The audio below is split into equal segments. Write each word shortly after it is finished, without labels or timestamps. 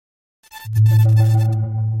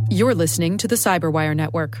You're listening to the Cyberwire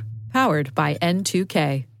Network, powered by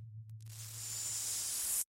N2K.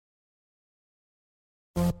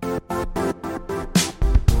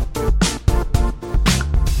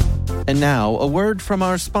 And now, a word from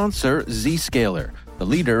our sponsor, Zscaler, the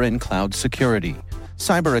leader in cloud security.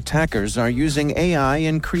 Cyber attackers are using AI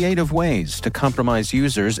in creative ways to compromise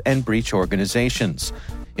users and breach organizations.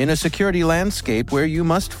 In a security landscape where you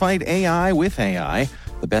must fight AI with AI,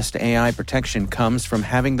 the best AI protection comes from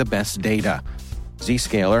having the best data.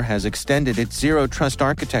 Zscaler has extended its zero-trust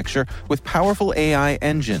architecture with powerful AI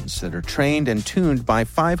engines that are trained and tuned by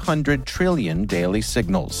 500 trillion daily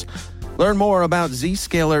signals. Learn more about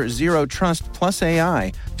Zscaler Zero Trust Plus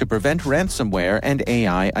AI to prevent ransomware and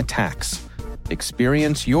AI attacks.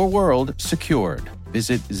 Experience your world secured.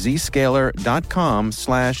 Visit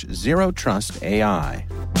zscaler.com/zerotrustai.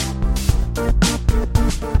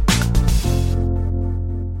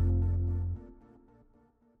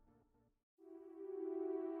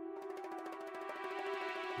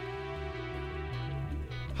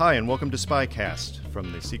 Hi, and welcome to SpyCast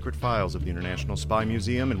from the secret files of the International Spy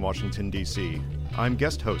Museum in Washington, D.C. I'm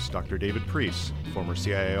guest host Dr. David Priess, former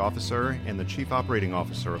CIA officer and the Chief Operating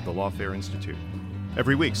Officer of the Lawfare Institute.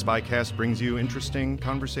 Every week, SpyCast brings you interesting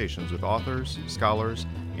conversations with authors, scholars,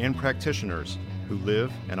 and practitioners who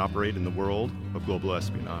live and operate in the world of global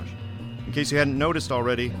espionage. In case you hadn't noticed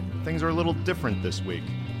already, things are a little different this week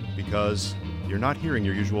because you're not hearing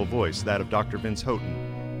your usual voice, that of Dr. Vince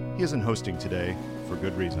Houghton. He isn't hosting today, for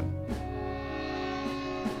good reason.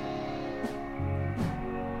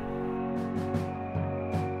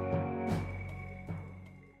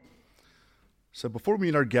 So before we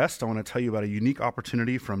meet our guest, I want to tell you about a unique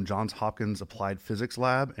opportunity from Johns Hopkins Applied Physics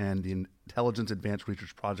Lab and the Intelligence Advanced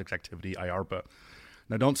Research Projects Activity, IARPA.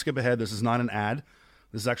 Now don't skip ahead, this is not an ad.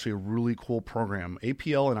 This is actually a really cool program.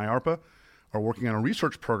 APL and IARPA are working on a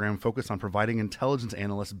research program focused on providing intelligence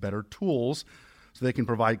analysts better tools so they can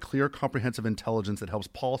provide clear, comprehensive intelligence that helps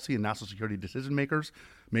policy and national security decision makers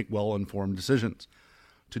make well-informed decisions.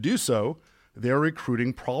 To do so, they are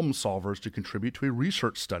recruiting problem solvers to contribute to a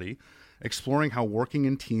research study exploring how working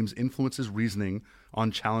in teams influences reasoning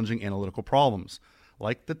on challenging analytical problems,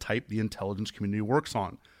 like the type the intelligence community works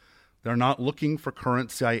on. They're not looking for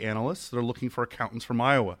current CIA analysts. They're looking for accountants from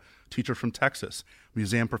Iowa, teachers from Texas,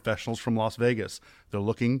 museum professionals from Las Vegas. They're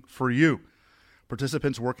looking for you.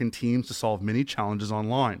 Participants work in teams to solve mini challenges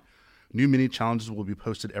online. New mini challenges will be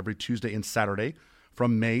posted every Tuesday and Saturday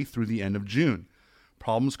from May through the end of June.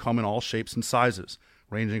 Problems come in all shapes and sizes,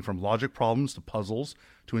 ranging from logic problems to puzzles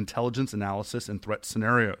to intelligence analysis and threat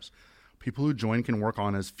scenarios. People who join can work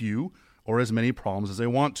on as few or as many problems as they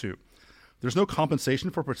want to. There's no compensation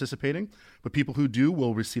for participating, but people who do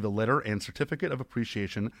will receive a letter and certificate of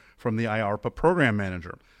appreciation from the IARPA program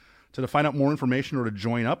manager. To find out more information or to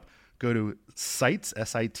join up, go to sites,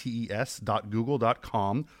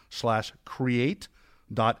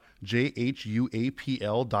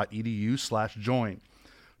 sites.google.com/create.jhuapl.edu/join.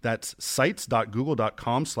 That's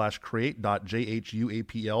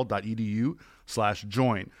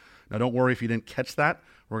sites.google.com/create.jhuapl.edu/join. Now, don't worry if you didn't catch that.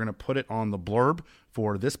 We're going to put it on the blurb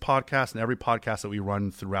for this podcast and every podcast that we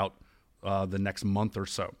run throughout the next month or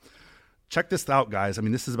so. Check this out, guys. I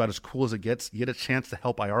mean, this is about as cool as it gets. You get a chance to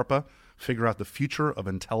help IARPA figure out the future of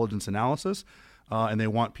intelligence analysis, and they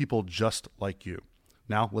want people just like you.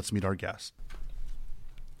 Now, let's meet our guest.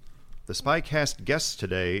 The SpyCast guest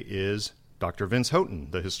today is Dr. Vince Houghton,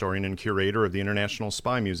 the historian and curator of the International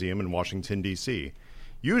Spy Museum in Washington, D.C.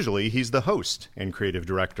 Usually, he's the host and creative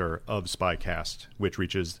director of SpyCast, which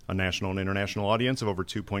reaches a national and international audience of over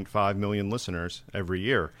 2.5 million listeners every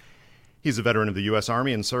year. He's a veteran of the U.S.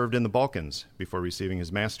 Army and served in the Balkans before receiving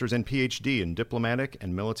his master's and Ph.D. in diplomatic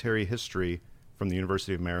and military history from the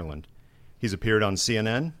University of Maryland. He's appeared on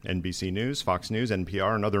CNN, NBC News, Fox News,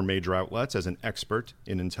 NPR, and other major outlets as an expert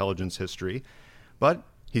in intelligence history. But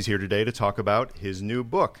he's here today to talk about his new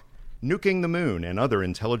book, Nuking the Moon and Other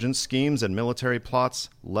Intelligence Schemes and Military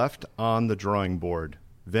Plots Left on the Drawing Board.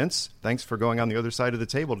 Vince, thanks for going on the other side of the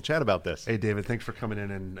table to chat about this. Hey, David, thanks for coming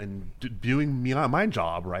in and doing my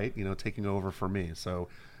job, right? You know, taking over for me. So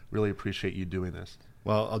really appreciate you doing this.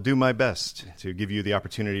 Well, I'll do my best to give you the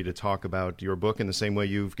opportunity to talk about your book in the same way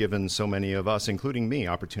you've given so many of us, including me,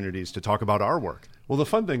 opportunities to talk about our work. Well, the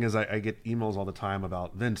fun thing is I get emails all the time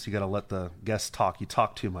about, Vince, you got to let the guests talk. You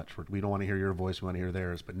talk too much. We don't want to hear your voice. We want to hear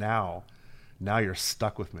theirs. But now you're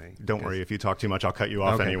stuck with me. Don't worry. If you talk too much, I'll cut you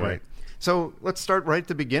off anyway. Great. So let's start right at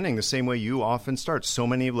the beginning, the same way you often start. So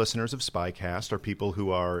many listeners of SpyCast are people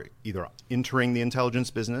who are either entering the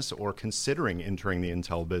intelligence business or considering entering the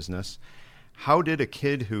intel business. How did a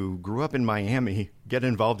kid who grew up in Miami get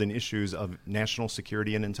involved in issues of national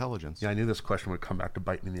security and intelligence? Yeah, I knew this question would come back to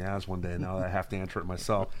bite me in the ass one day. Now that I have to answer it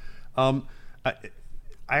myself. I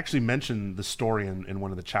actually mentioned the story in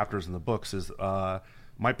one of the chapters in the books. Is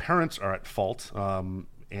my parents are at fault,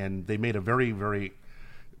 and they made a very, very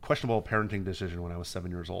questionable parenting decision when I was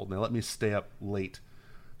 7 years old. And they let me stay up late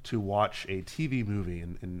to watch a TV movie,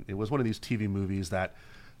 and it was one of these TV movies that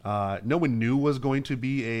no one knew was going to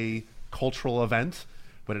be a cultural event,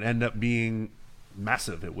 but it ended up being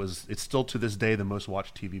massive. It's still to this day the most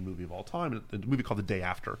watched TV movie of all time. A movie called The Day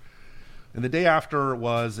After. And The Day After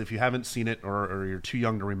was, if you haven't seen it or you're too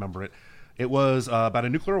young to remember it, it was about a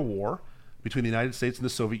nuclear war between the United States and the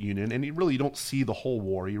Soviet Union. And you don't see the whole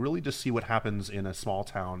war. You really just see what happens in a small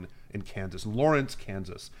town in Kansas, in Lawrence,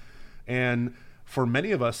 Kansas. And for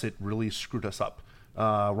many of us, it really screwed us up.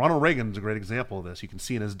 Ronald Reagan's a great example of this. You can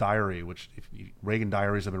see in his diary, Reagan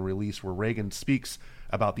diaries have been released, where Reagan speaks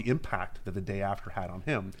about the impact that The Day After had on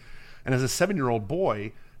him. And as a 7-year-old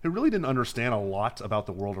boy who really didn't understand a lot about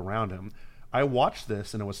the world around him, I watched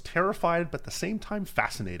this and I was terrified, but at the same time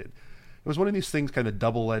fascinated. It was one of these things, kind of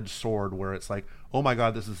double-edged sword, where it's like, oh my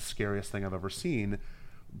God, this is the scariest thing I've ever seen.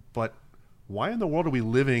 But why in the world are we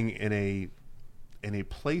living in a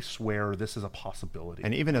place where this is a possibility?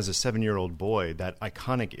 And even as a 7-year-old boy, that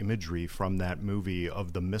iconic imagery from that movie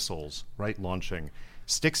of the missiles launching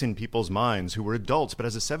sticks in people's minds who were adults. But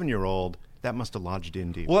as a 7-year-old, that must have lodged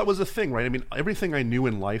in deep. Well, that was the thing, right? I mean, everything I knew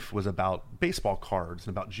in life was about baseball cards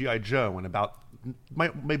and about G.I. Joe, and about my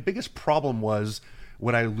biggest problem was,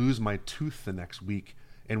 would I lose my tooth the next week,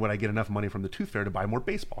 and would I get enough money from the tooth fairy to buy more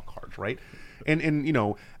baseball cards, right?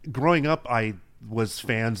 And growing up, I was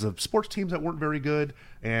fans of sports teams that weren't very good,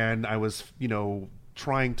 and I was,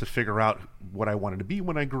 trying to figure out what I wanted to be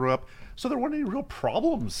when I grew up. So there weren't any real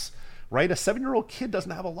problems, right? A 7-year-old kid doesn't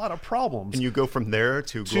have a lot of problems. And you go from there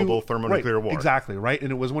to global thermonuclear war. Exactly, right? And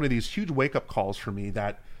it was one of these huge wake-up calls for me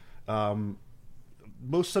that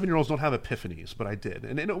most 7-year-olds don't have epiphanies, but I did.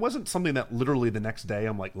 And it wasn't something that literally the next day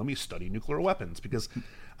I'm like, let me study nuclear weapons, because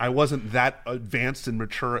I wasn't that advanced and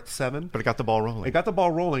mature at 7. But it got the ball rolling. It got the ball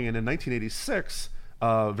rolling, and in 1986,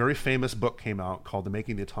 a very famous book came out called The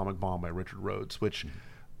Making of the Atomic Bomb by Richard Rhodes, which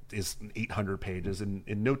is 800 pages, and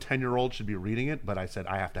no 10-year-old should be reading it, but I said,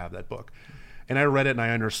 I have to have that book. And I read it, and I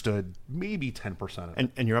understood maybe 10% of it.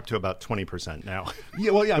 And you're up to about 20% now.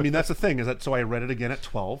 Yeah, I mean, that's the thing, is that, so I read it again at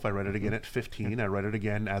 12, I read it again at 15, I read it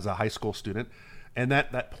again as a high school student. And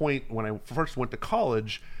that point, when I first went to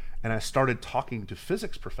college, and I started talking to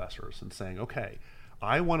physics professors and saying, okay,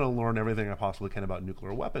 I want to learn everything I possibly can about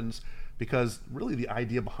nuclear weapons, because really the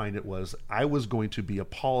idea behind it was I was going to be a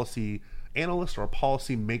policy analyst or a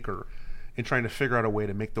policy maker in trying to figure out a way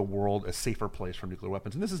to make the world a safer place for nuclear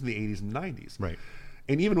weapons. And this is in the 80s and 90s. Right.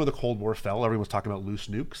 And even when the Cold War fell, everyone was talking about loose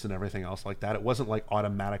nukes and everything else like that. It wasn't like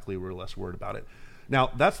automatically we were less worried about it.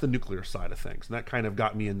 Now, that's the nuclear side of things. And that kind of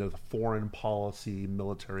got me into the foreign policy,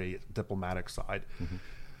 military, diplomatic side. Mm-hmm.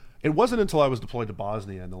 It wasn't until I was deployed to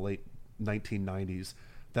Bosnia in the late 1990s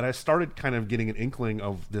that I started kind of getting an inkling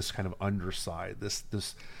of this kind of underside, this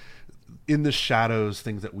in the shadows,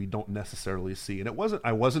 things that we don't necessarily see. And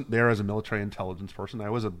I wasn't there as a military intelligence person. I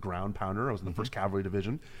was a ground pounder. I was in the 1st Cavalry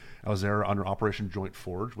Division. I was there under Operation Joint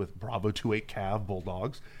Forge with Bravo 28 Cav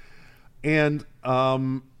Bulldogs. And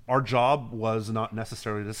our job was not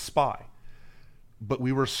necessarily to spy, but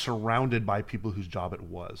we were surrounded by people whose job it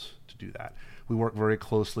was to do that. We worked very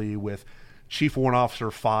closely with Chief Warrant Officer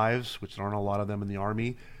 5s, which there aren't a lot of them in the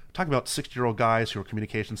Army. Talking about 60-year-old guys who are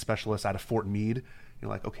communications specialists out of Fort Meade. You're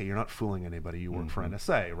like, okay, you're not fooling anybody. You work for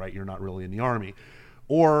NSA, right? You're not really in the Army.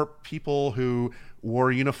 Or people who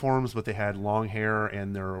wore uniforms, but they had long hair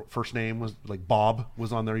and their first name was like Bob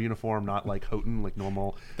was on their uniform, not like Houghton, like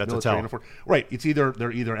normal military uniform. Right.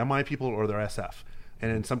 They're either MI people or they're SF.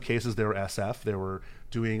 And in some cases, they were SF. They were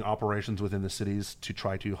doing operations within the cities to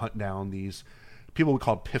try to hunt down these people we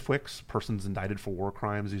called PIFWICs, persons indicted for war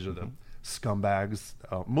crimes. These are the scumbags,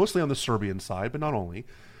 mostly on the Serbian side, but not only,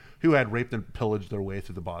 who had raped and pillaged their way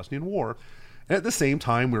through the Bosnian War. And at the same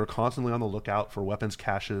time, we were constantly on the lookout for weapons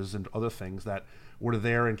caches and other things that were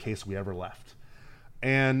there in case we ever left.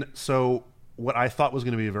 And so what I thought was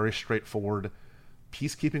going to be a very straightforward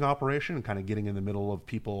peacekeeping operation, and kind of getting in the middle of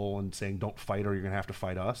people and saying, don't fight or you're going to have to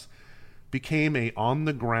fight us, became a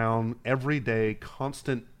on-the-ground, everyday,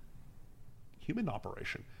 constant human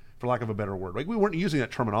operation, for lack of a better word. Like, we weren't using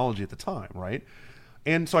that terminology at the time, right?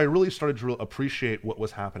 And so I really started to appreciate what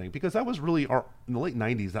was happening, because that was really in the late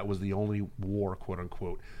 90s, that was the only war, quote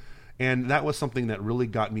unquote. And that was something that really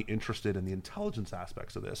got me interested in the intelligence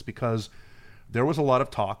aspects of this, because there was a lot of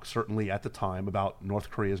talk, certainly at the time, about North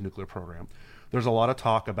Korea's nuclear program. There's a lot of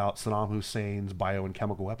talk about Saddam Hussein's bio and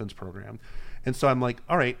chemical weapons program. And so I'm like,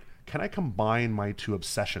 all right, can I combine my two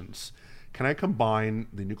obsessions? Can I combine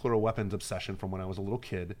the nuclear weapons obsession from when I was a little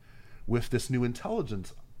kid with this new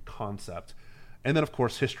intelligence concept? And then, of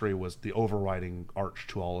course, history was the overriding arch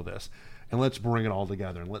to all of this. And let's bring it all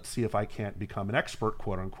together, and let's see if I can't become an expert,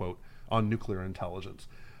 quote unquote, on nuclear intelligence.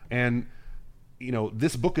 And, you know,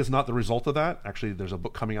 this book is not the result of that. Actually, there's a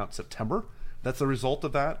book coming out in September that's the result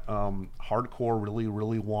of that. Hardcore, really,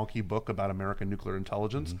 really wonky book about American nuclear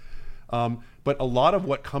intelligence. But a lot of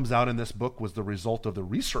what comes out in this book was the result of the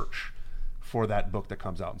research for that book that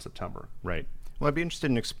comes out in September. Right. Well, I'd be interested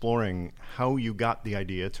in exploring how you got the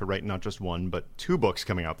idea to write not just one, but two books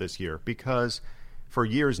coming out this year, because for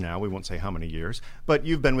years now, we won't say how many years, but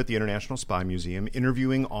you've been with the International Spy Museum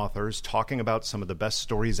interviewing authors, talking about some of the best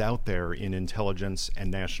stories out there in intelligence and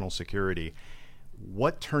national security.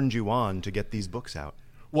 What turned you on to get these books out?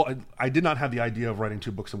 Well, I did not have the idea of writing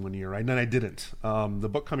two books in 1 year, and then I didn't. The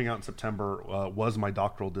book coming out in September was my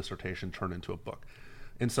doctoral dissertation turned into a book.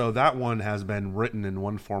 And so that one has been written in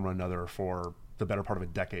one form or another for the better part of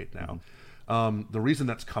a decade now. The reason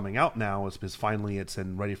that's coming out now is because finally it's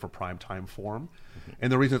in ready for prime time form.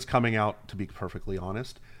 And the reason it's coming out, to be perfectly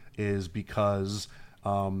honest, is because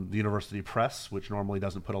the University Press, which normally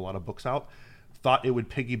doesn't put a lot of books out, thought it would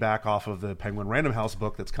piggyback off of the Penguin Random House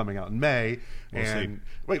book that's coming out in May,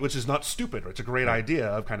 which is not stupid. It's a great idea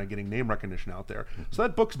of kind of getting name recognition out there. So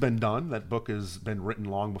that book's been done. That book has been written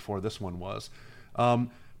long before this one was.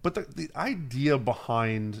 But the idea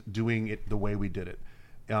behind doing it the way we did it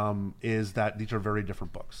is that these are very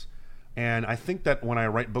different books. And I think that when I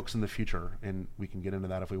write books in the future, and we can get into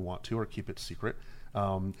that if we want to or keep it secret,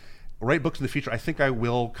 write books in the future, I think I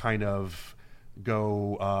will kind of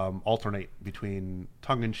go alternate between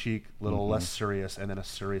tongue-in-cheek, little less serious, and then a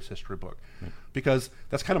serious history book. Because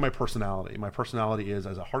that's kind of my personality. My personality is,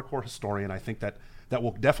 as a hardcore historian, I think that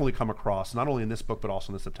will definitely come across, not only in this book, but also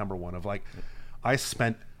in the September one, of like, I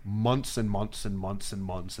spent months and months and months and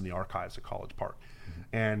months in the archives at College Park.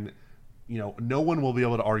 And, you know, no one will be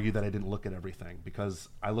able to argue that I didn't look at everything, because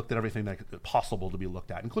I looked at everything that was possible to be looked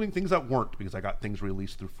at, including things that weren't, because I got things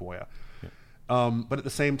released through FOIA. But at the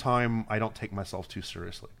same time, I don't take myself too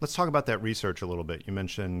seriously. Let's talk about that research a little bit. You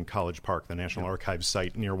mentioned College Park, the National Archives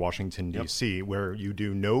site near Washington, D.C., where you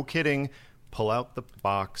do, no kidding, pull out the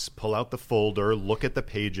box, pull out the folder, look at the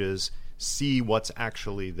pages, see what's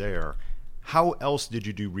actually there. How else did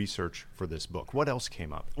you do research for this book? What else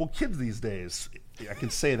came up? Well, kids these days, I can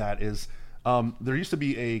say that, is there used to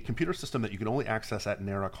be a computer system that you could only access at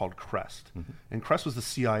NARA called CREST. And CREST was the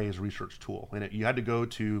CIA's research tool. And you had to go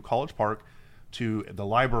to College Park, to the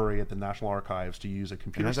library at the National Archives, to use a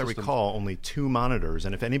computer system. And as I recall, only 2 monitors.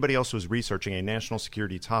 And if anybody else was researching a national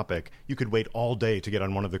security topic, you could wait all day to get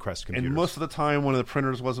on one of the CREST computers. And most of the time, one of the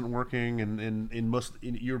printers wasn't working. And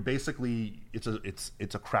you're basically, it's a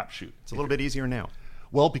crapshoot. It's a little bit easier now.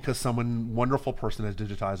 Well, because some wonderful person has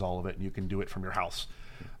digitized all of it, and you can do it from your house.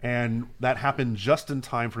 And that happened just in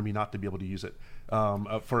time for me not to be able to use it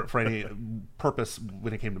for any purpose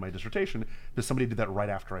when it came to my dissertation, because somebody did that right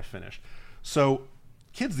after I finished. So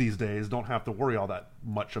kids these days don't have to worry all that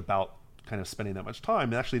much about kind of spending that much time.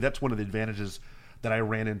 And actually, that's one of the advantages that I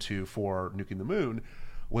ran into for Nuking the Moon,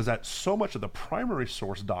 was that so much of the primary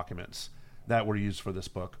source documents that were used for this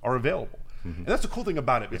book are available. And that's the cool thing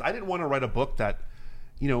about it, because I didn't want to write a book that,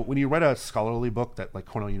 you know, when you write a scholarly book that, like,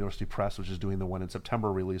 Cornell University Press, which is doing the one in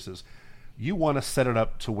September, releases, you want to set it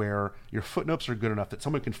up to where your footnotes are good enough that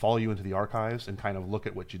someone can follow you into the archives and kind of look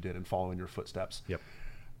at what you did and follow in your footsteps.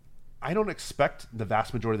 I don't expect the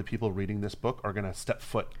vast majority of the people reading this book are going to step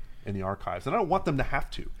foot in the archives, and I don't want them to have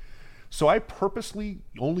to. So I purposely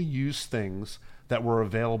only use things that were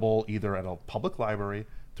available either at a public library,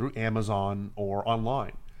 through Amazon, or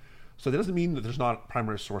online. So that doesn't mean that there's not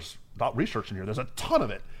primary source research in here. There's a ton of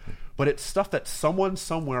it. But it's stuff that someone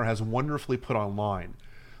somewhere has wonderfully put online,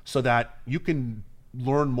 so that you can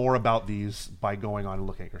learn more about these by going on and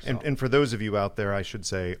looking at yourself. And for those of you out there, I should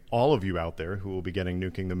say all of you out there who will be getting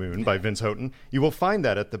Nuking the Moon by Vince Houghton, you will find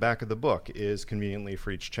that at the back of the book is conveniently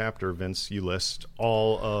for each chapter, Vince, you list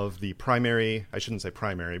all of the primary, I shouldn't say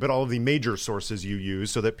primary, but all of the major sources you use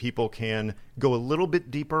so that people can go a little bit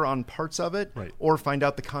deeper on parts of it, or find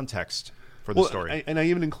out the context for the story. And I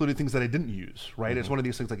even included things that I didn't use, right? It's one of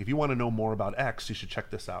these things, like, if you want to know more about X, you should check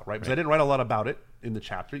this out, right? Because I didn't write a lot about it in the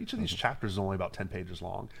chapter. Each of these chapters is only about 10 pages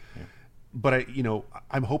long. but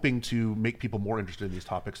I'm hoping to make people more interested in these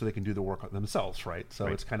topics so they can do the work themselves, right? So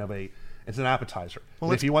it's kind of it's an appetizer.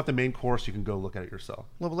 Well, if you want the main course, you can go look at it yourself.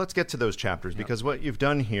 Well, let's get to those chapters, because what you've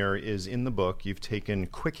done here is, in the book, you've taken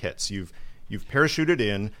quick hits. You've parachuted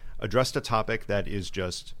in, addressed a topic that is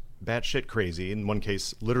just batshit crazy, in one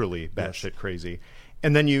case, literally batshit crazy,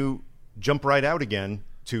 and then you jump right out again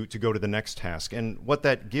to go to the next task. And what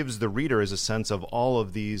that gives the reader is a sense of all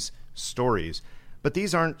of these stories. But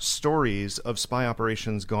these aren't stories of spy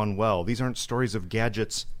operations gone well. These aren't stories of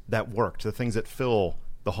gadgets that worked, the things that fill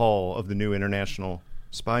the hall of the new International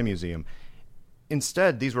Spy Museum.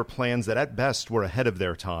 Instead, these were plans that at best were ahead of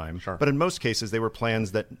their time, but in most cases they were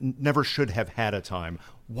plans that never should have had a time.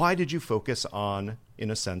 Why did you focus on,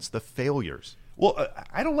 in a sense, the failures? Well,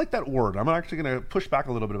 I don't like that word. I'm actually going to push back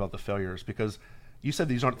a little bit about the failures, because you said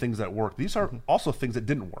these aren't things that work. These are also things that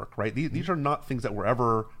didn't work, right? These are not things that were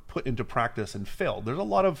ever put into practice and failed. There's a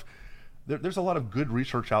lot of good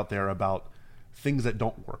research out there about things that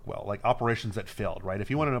don't work well, like operations that failed, right? If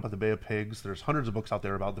you want to know about the Bay of Pigs, there's hundreds of books out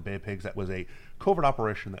there about the Bay of Pigs that was a covert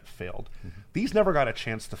operation that failed. These never got a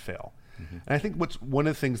chance to fail. And I think what's one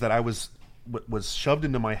of the things that was shoved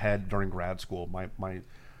into my head during grad school,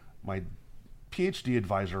 my PhD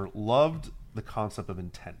advisor loved the concept of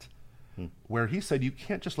intent, where he said you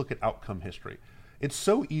can't just look at outcome history. It's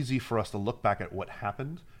so easy for us to look back at what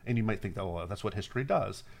happened, and you might think, oh, that's what history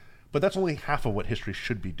does. But that's only half of what history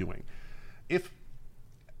should be doing. I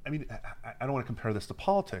don't want to compare this to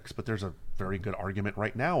politics, but there's a very good argument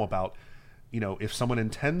right now about, if someone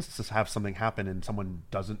intends to have something happen and someone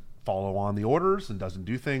doesn't follow on the orders and doesn't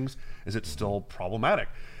do things, is it still problematic?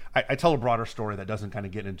 I tell a broader story that doesn't kind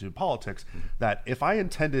of get into politics, that if I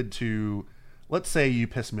intended to, let's say you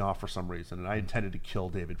pissed me off for some reason, and I intended to kill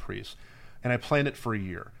David Priest, and I planned it for a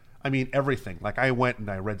year. I mean, everything. Like, I went and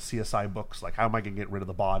I read CSI books, like how am I going to get rid of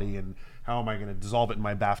the body, and how am I going to dissolve it in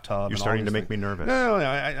my bathtub? You're starting to make me nervous. No,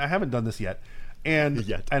 I haven't done this yet. And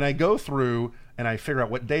I go through and I figure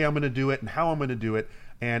out what day I'm going to do it and how I'm going to do it.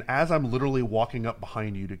 And as I'm literally walking up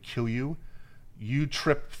behind you to kill you, you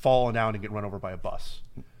trip, fall down, and get run over by a bus.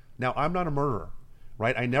 Now, I'm not a murderer,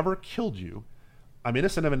 right? I never killed you. I'm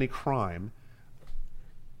innocent of any crime.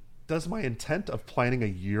 Does my intent of planning a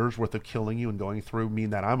year's worth of killing you and going through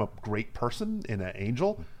mean that I'm a great person and an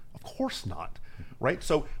angel? Of course not, right?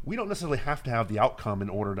 So we don't necessarily have to have the outcome in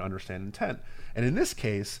order to understand intent. And in this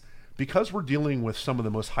case, because we're dealing with some of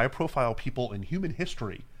the most high-profile people in human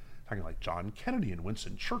history, talking like John Kennedy and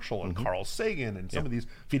Winston Churchill and Carl Sagan and some of these,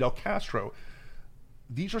 Fidel Castro,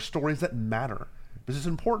 these are stories that matter. This is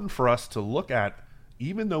important for us to look at,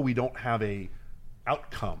 even though we don't have a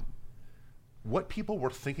outcome. What people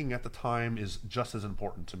were thinking at the time is just as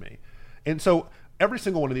important to me. And so every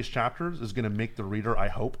single one of these chapters is going to make the reader, I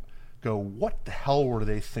hope, go, what the hell were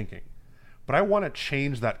they thinking? But I want to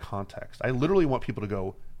change that context. I literally want people to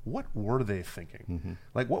go, what were they thinking?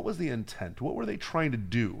 Like, what was the intent? What were they trying to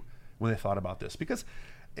do when they thought about this? Because,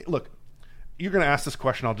 look, you're going to ask this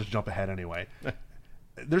question, I'll just jump ahead anyway.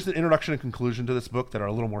 There's an introduction and conclusion to this book that are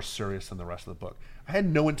a little more serious than the rest of the book. I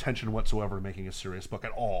had no intention whatsoever of making a serious book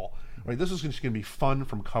at all. Right? This was just going to be fun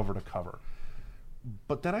from cover to cover.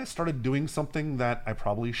 But then I started doing something that I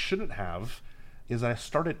probably shouldn't have, is I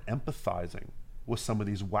started empathizing with some of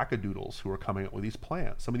these wackadoodles who are coming up with these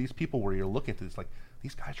plans. Some of these people where you're looking at this like,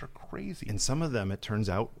 these guys are crazy. And some of them, it turns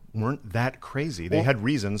out, weren't that crazy. They had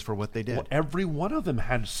reasons for what they did. Well, every one of them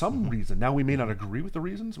had some reason. Now, we may not agree with the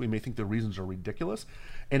reasons. We may think the reasons are ridiculous.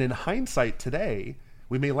 And in hindsight today,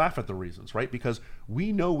 we may laugh at the reasons, right? Because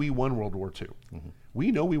we know we won World War II.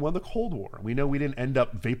 We know we won the Cold War. We know we didn't end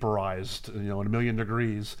up vaporized, in a million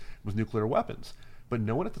degrees with nuclear weapons. But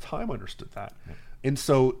no one at the time understood that. And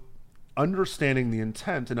so understanding the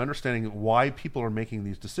intent and understanding why people are making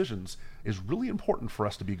these decisions is really important for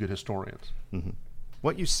us to be good historians.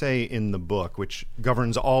 What you say in the book, which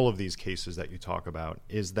governs all of these cases that you talk about,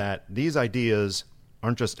 is that these ideas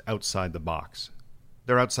aren't just outside the box.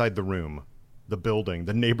 They're outside the room, the building,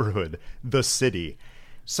 the neighborhood, the city.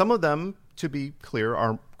 Some of them, to be clear,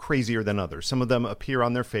 are crazier than others. Some of them appear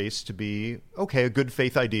on their face to be, okay, a good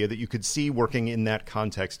faith idea that you could see working in that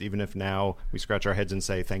context, even if now we scratch our heads and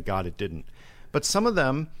say, thank God it didn't. But some of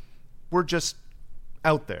them were just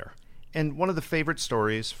out there. And one of the favorite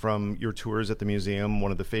stories from your tours at the museum,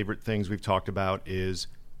 one of the favorite things we've talked about is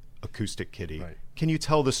Acoustic Kitty. Right. Can you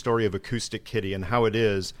tell the story of Acoustic Kitty and how it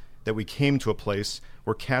is that we came to a place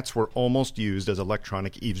where cats were almost used as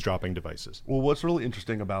electronic eavesdropping devices? Well, what's really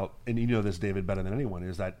interesting about, and you know this, David, better than anyone,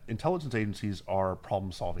 is that intelligence agencies are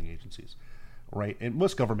problem-solving agencies, right? And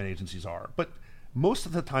most government agencies are. But most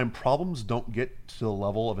of the time, problems don't get to the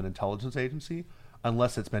level of an intelligence agency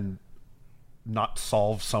unless it's been not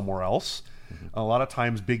solved somewhere else. A lot of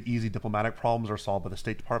times big, easy diplomatic problems are solved by the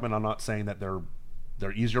State Department. I'm not saying that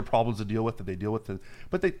they're easier problems to deal with, that they deal with,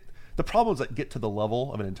 but the problems that get to the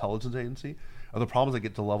level of an intelligence agency are the problems that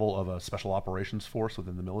get to the level of a special operations force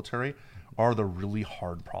within the military are the really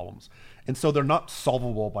hard problems. And so they're not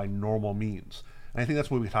solvable by normal means. And I think that's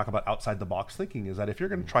what we talk about outside the box thinking, is that if you're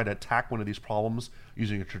going to try to attack one of these problems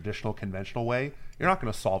using a traditional, conventional way, you're not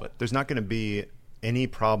going to solve it. There's not going to be any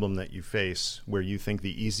problem that you face where you think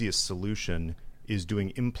the easiest solution is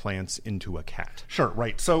doing implants into a cat. Sure,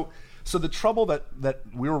 right. So the trouble that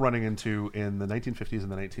we were running into in the 1950s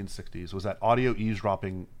and the 1960s was that audio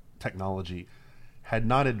eavesdropping technology had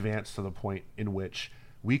not advanced to the point in which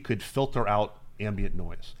we could filter out ambient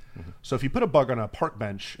noise. Mm-hmm. So if you put a bug on a park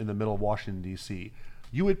bench in the middle of Washington, D.C.,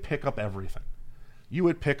 you would pick up everything. You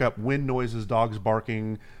would pick up wind noises, dogs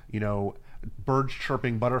barking, birds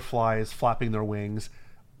chirping, butterflies flapping their wings,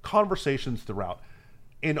 conversations throughout.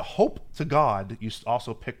 And hope to God, you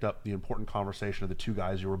also picked up the important conversation of the two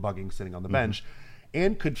guys you were bugging sitting on the bench,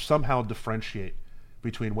 and could somehow differentiate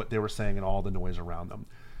between what they were saying and all the noise around them.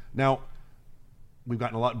 Now, we've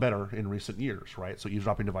gotten a lot better in recent years, right? So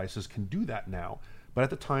eavesdropping devices can do that now. But at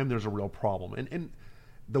the time, there's a real problem. And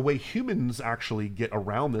the way humans actually get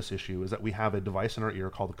around this issue is that we have a device in our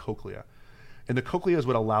ear called the cochlea. And the cochlea is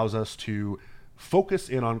what allows us to focus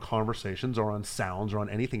in on conversations or on sounds or on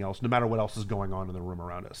anything else, no matter what else is going on in the room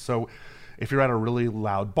around us. So if you're at a really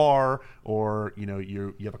loud bar, or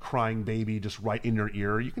you have a crying baby just right in your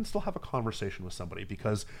ear, you can still have a conversation with somebody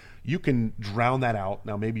because you can drown that out.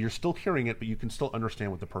 Now maybe you're still hearing it, but you can still understand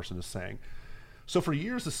what the person is saying. So for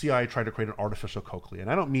years, the CIA tried to create an artificial cochlea, and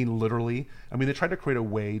I don't mean literally. I mean they tried to create a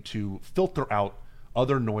way to filter out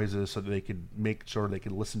other noises so that they could make sure they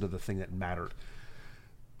could listen to the thing that mattered.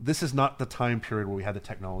 This is not the time period where we had the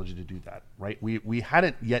technology to do that, right? We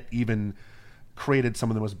hadn't yet even created some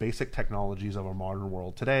of the most basic technologies of our modern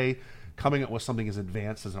world today. Coming up with something as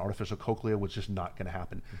advanced as an artificial cochlea was just not going to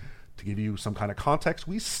happen. Mm-hmm. To give you some kind of context,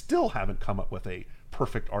 we still haven't come up with a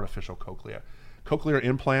perfect artificial cochlea. Cochlear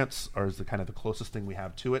implants are the kind of the closest thing we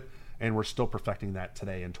have to it, and we're still perfecting that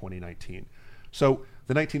today in 2019. So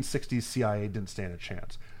the 1960s CIA didn't stand a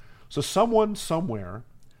chance. So someone somewhere,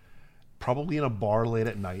 probably in a bar late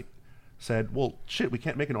at night, said, well, shit, we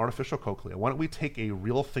can't make an artificial cochlea. Why don't we take a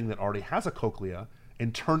real thing that already has a cochlea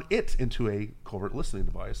and turn it into a covert listening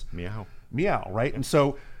device? Meow, right? And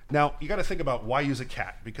so now you got to think about why use a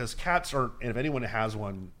cat, because cats are, and if anyone has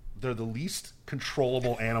one, they're the least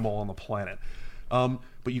controllable animal on the planet.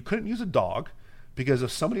 But you couldn't use a dog, because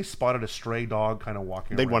if somebody spotted a stray dog kind of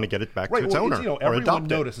walking they'd around, want to get it back right, to its owner, or everyone adopt it.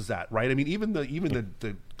 notices that, right? I mean, even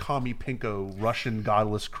the commie pinko Russian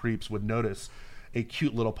godless creeps would notice a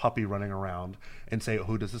cute little puppy running around and say,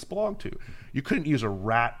 who does this belong to? You couldn't use a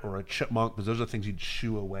rat or a chipmunk, because those are things you'd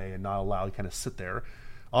shoo away and not allow to kind of sit there.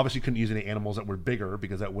 Obviously, you couldn't use any animals that were bigger,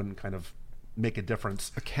 because that wouldn't kind of make a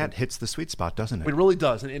difference. A cat hits the sweet spot, doesn't it? It really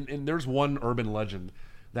does. And there's one urban legend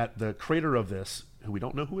that the creator of this, who we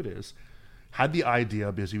don't know who it is, had the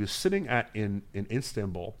idea because he was sitting in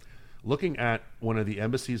Istanbul, looking at one of the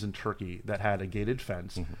embassies in Turkey that had a gated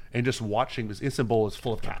fence, and just watching, because Istanbul is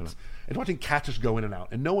full of cats, and watching cats just go in and out,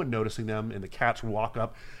 and no one noticing them, and the cats would walk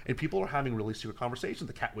up, and people are having really secret conversations.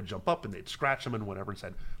 The cat would jump up, and they'd scratch them and whatever, and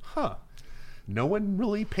said, no one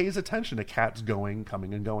really pays attention to cats coming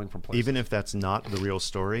and going from places. Even if that's not the real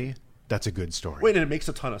story, that's a good story. Wait, and it makes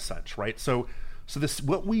a ton of sense, right? So this,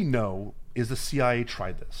 what we know is the CIA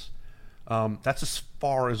tried this. That's as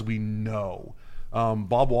far as we know.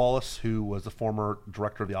 Bob Wallace, who was the former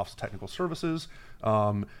director of the Office of Technical Services,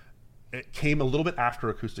 it came a little bit after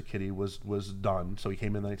Acoustic Kitty was done, so he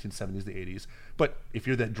came in the 1970s, the 80s. But if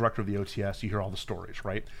you're the director of the OTS, you hear all the stories,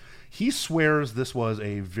 right? He swears this was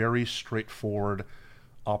a very straightforward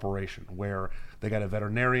operation where they got a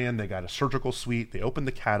veterinarian, they got a surgical suite, they opened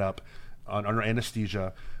the cat up under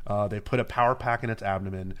anesthesia, they put a power pack in its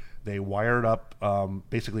abdomen, they wired up,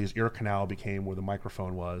 basically his ear canal became where the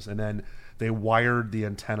microphone was, and then they wired the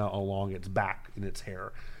antenna along its back in its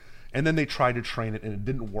hair. And then they tried to train it, and it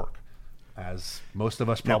didn't work, as most of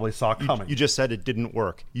us probably saw coming. You just said it didn't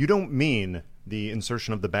work. You don't mean the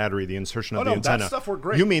insertion of the battery, the insertion of the antenna. That stuff worked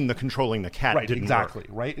great. You mean the controlling the cat didn't exactly, work.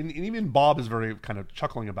 Right? And even Bob is very kind of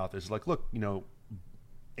chuckling about this. He's like, look,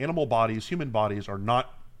 animal bodies, human bodies are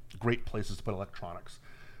not great places to put electronics.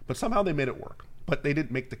 But somehow they made it work. But they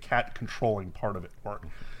didn't make the cat controlling part of it work.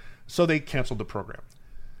 So they canceled the program.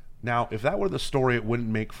 Now, if that were the story, it wouldn't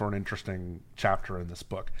make for an interesting chapter in this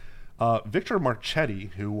book. Victor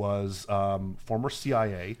Marchetti, who was former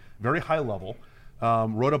CIA, very high level,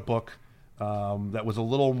 wrote a book that was a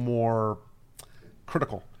little more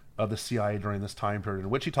critical of the CIA during this time period, in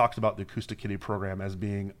which he talks about the Acoustic Kitty program as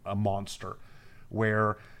being a monster,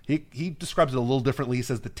 where he describes it a little differently. He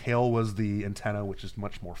says the tail was the antenna, which is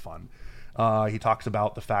much more fun. He talks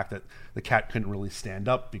about the fact that the cat couldn't really stand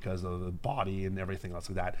up because of the body and everything else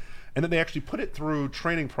like that. And then they actually put it through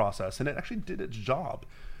training process, and it actually did its job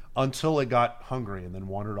until it got hungry and then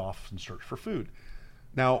wandered off in search for food.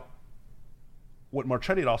 Now, what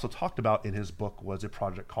Marchetti had also talked about in his book was a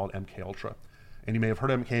project called MK Ultra. And you may have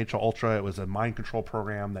heard of MK Ultra. It was a mind control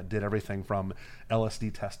program that did everything from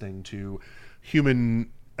LSD testing to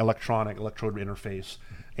human electrode interface.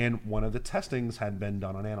 And one of the testings had been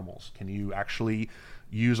done on animals. Can you actually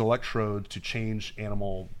use electrodes to change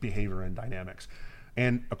animal behavior and dynamics?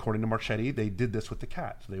 And according to Marchetti, they did this with the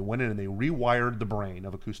cat. So they went in and they rewired the brain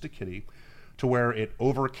of Acoustic Kitty to where it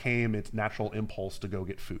overcame its natural impulse to go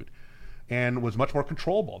get food and was much more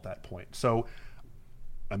controllable at that point. So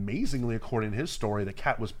amazingly, according to his story, the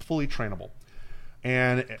cat was fully trainable.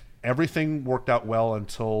 And everything worked out well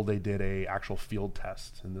until they did a actual field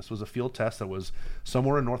test. And this was a field test that was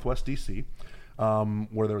somewhere in Northwest DC,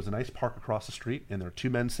 where there was a nice park across the street, and there were two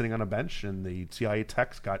men sitting on a bench, and the CIA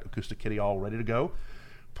techs got Acoustic Kitty all ready to go,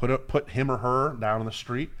 put him or her down on the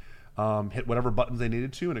street, hit whatever buttons they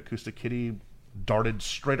needed to, and Acoustic Kitty darted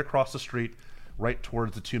straight across the street right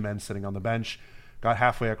towards the two men sitting on the bench, got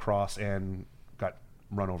halfway across, and got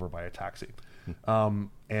run over by a taxi.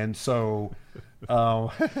 And so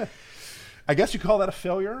I guess you call that a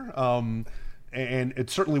failure. And it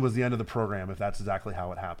certainly was the end of the program, if that's exactly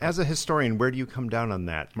how it happened. As a historian, where do you come down on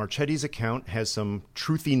that? Marchetti's account has some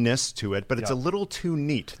truthiness to it, but it's a little too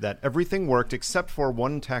neat that everything worked except for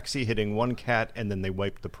one taxi hitting one cat, and then they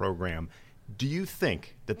wiped the program. Do you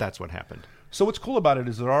think that that's what happened? So what's cool about it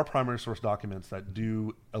is there are primary source documents that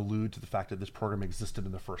do allude to the fact that this program existed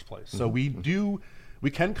in the first place. So we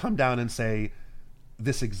can come down and say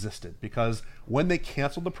this existed, because when they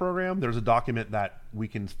canceled the program, there's a document that we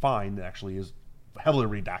can find that actually is heavily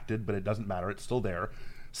redacted, but it doesn't matter, it's still there,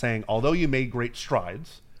 saying, although you made great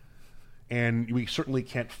strides, and we certainly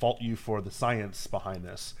can't fault you for the science behind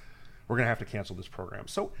this, we're going to have to cancel this program.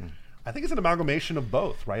 So I think it's an amalgamation of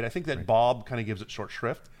both, right? I think that Bob kind of gives it short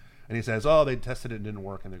shrift, and he says, oh, they tested it and didn't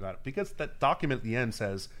work, and they got it. Because that document at the end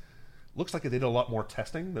says, looks like they did a lot more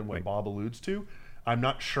testing than what Bob alludes to. I'm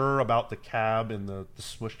not sure about the cab and the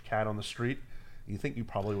swished cat on the street. You think you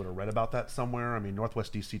probably would have read about that somewhere? I mean,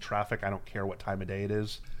 Northwest DC traffic, I don't care what time of day it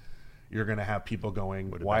is, you're going to have people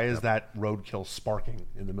going, why is that roadkill sparking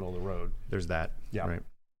in the middle of the road? There's that. Yeah. Right.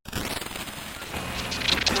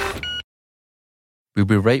 We'll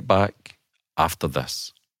be right back after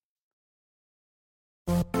this.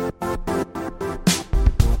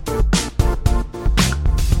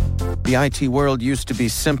 The IT world used to be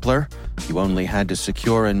simpler. You only had to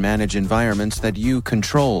secure and manage environments that you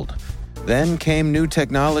controlled. Then came new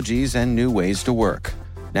technologies and new ways to work.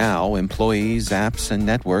 Now, employees, apps, and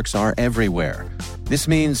networks are everywhere. This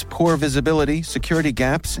means poor visibility, security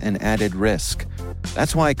gaps, and added risk.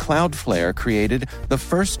 That's why Cloudflare created the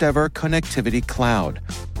first-ever connectivity cloud.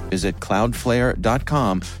 Visit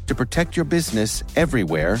cloudflare.com to protect your business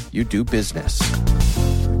everywhere you do business.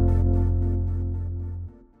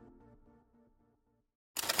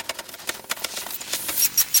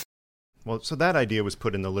 Well, so that idea was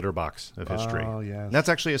put in the litter box of history. Oh, yes. And that's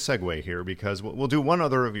actually a segue here, because we'll do one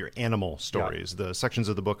other of your animal stories. Yeah. The sections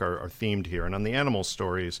of the book are themed here. And on the animal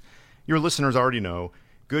stories, your listeners already know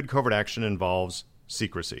good covert action involves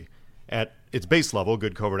secrecy. At its base level,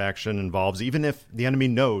 good covert action involves, even if the enemy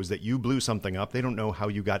knows that you blew something up, they don't know how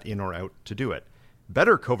you got in or out to do it.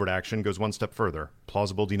 Better covert action goes one step further,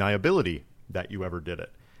 plausible deniability that you ever did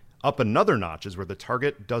it. Up another notch is where the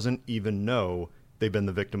target doesn't even know they've been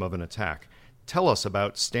the victim of an attack. Tell us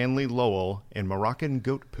about Stanley Lovell and Moroccan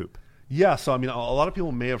goat poop. Yeah, so I mean, a lot of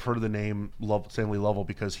people may have heard of the name Stanley Lovell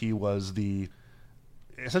because he was the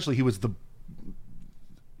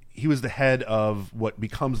head of what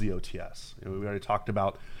becomes the OTS. We already talked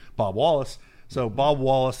about Bob Wallace. So Bob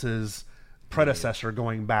Wallace's predecessor,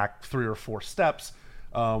 going back 3 or 4 steps,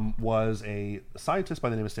 was a scientist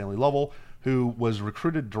by the name of Stanley Lovell, who was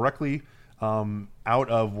recruited directly out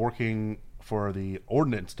of working for the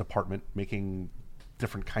Ordnance Department, making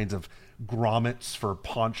different kinds of grommets for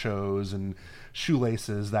ponchos and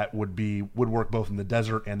shoelaces that would work both in the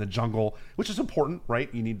desert and the jungle, which is important, right?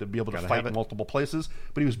 You need to be able to fight in multiple places,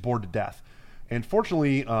 but he was bored to death. And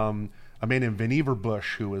fortunately, a man named Vannevar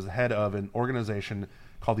Bush, who was the head of an organization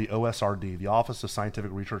called the OSRD, the Office of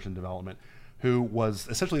Scientific Research and Development, who was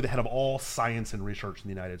essentially the head of all science and research in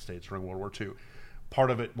the United States during World War II. Part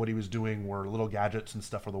of it, what he was doing were little gadgets and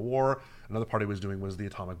stuff for the war. Another part he was doing was the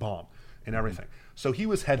atomic bomb. and everything. So he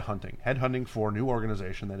was headhunting for a new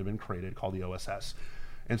organization that had been created called the OSS.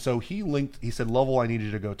 And so he said, Lovell, I need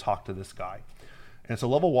you to go talk to this guy. And so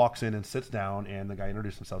Lovell walks in and sits down, and the guy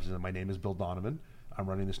introduced himself. He said, my name is Bill Donovan. I'm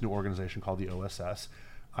running this new organization called the OSS.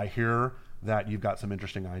 I hear that you've got some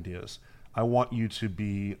interesting ideas. I want you to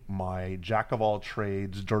be my jack of all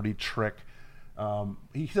trades, dirty trick.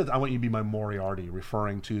 He said, I want you to be my Moriarty,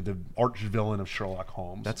 referring to the arch villain of Sherlock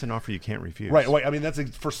Holmes. That's an offer you can't refuse. Right. I mean, that's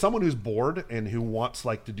for someone who's bored and who wants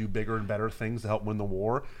like to do bigger and better things to help win the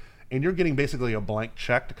war. And you're getting basically a blank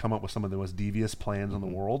check to come up with some of the most devious plans in the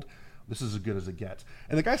world. This is as good as it gets.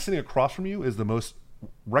 And the guy sitting across from you is the most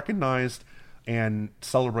recognized and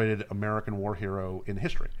celebrated American war hero in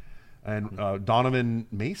history. And Donovan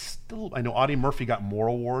may still, I know Audie Murphy got more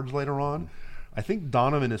awards later on. I think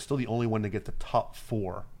Donovan is still the only one to get the top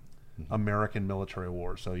 4 American military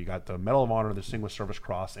awards. So you got the Medal of Honor, the Distinguished Service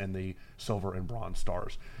Cross, and the Silver and Bronze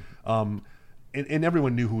Stars. And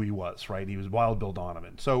everyone knew who he was, right? He was Wild Bill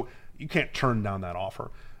Donovan. So you can't turn down that offer.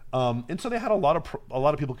 And so they had a lot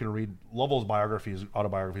of people can read Lovell's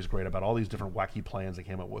autobiography is great about all these different wacky plans they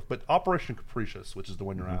came up with. But Operation Capricious, which is the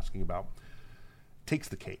one you're asking about, takes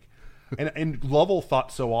the cake. And Lovell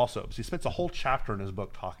thought so also. So he spends a whole chapter in his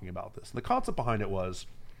book talking about this. And the concept behind it was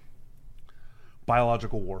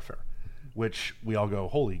biological warfare, which we all go,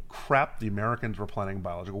 holy crap, the Americans were planning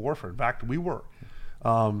biological warfare. In fact, we were.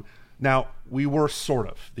 Now, we were sort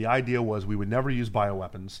of. The idea was we would never use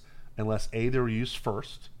bioweapons unless A, they were used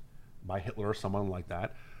first by Hitler or someone like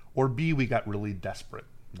that, or B, we got really desperate.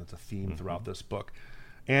 That's a theme throughout this book.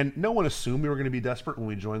 And no one assumed we were going to be desperate when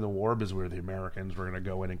we joined the war because we were the Americans. We're going to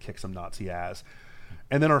go in and kick some Nazi ass.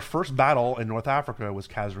 And then our first battle in North Africa was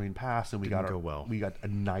Kasserine Pass, and we got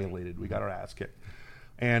annihilated. We got our ass kicked.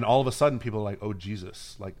 And all of a sudden, people are like, oh,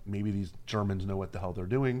 Jesus, like maybe these Germans know what the hell they're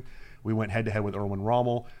doing. We went head-to-head with Erwin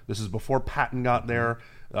Rommel. This is before Patton got there.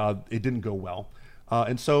 It didn't go well.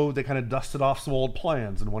 And so they kind of dusted off some old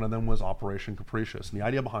plans, and one of them was Operation Capricious. And the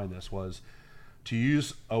idea behind this was to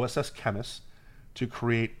use OSS chemists to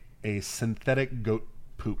create a synthetic goat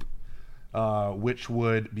poop, which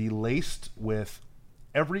would be laced with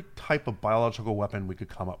every type of biological weapon we could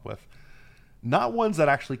come up with. Not ones that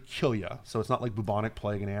actually kill you, so it's not like bubonic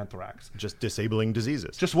plague and anthrax. Just disabling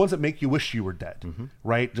diseases. Just ones that make you wish you were dead,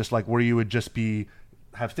 right? Just like where you would just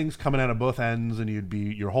have things coming out of both ends, and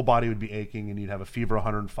your whole body would be aching, and you'd have a fever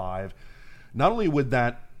 105. Not only would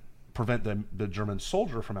that prevent the German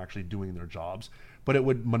soldier from actually doing their jobs, but it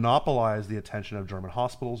would monopolize the attention of German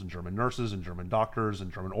hospitals and German nurses and German doctors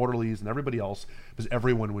and German orderlies and everybody else, because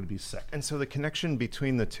everyone would be sick. And so the connection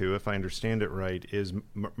between the two, if I understand it right, is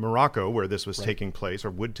Morocco, where this was taking place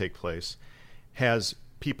or would take place, has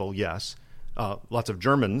people, yes, lots of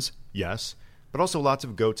Germans, yes, but also lots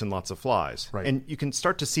of goats and lots of flies. Right. And you can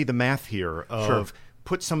start to see the math here of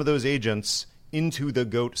put some of those agents into the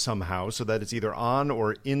goat somehow so that it's either on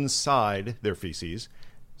or inside their feces.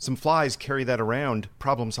 Some flies carry that around,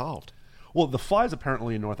 problem solved. Well, the flies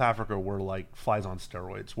apparently in North Africa were like flies on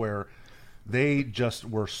steroids, where they just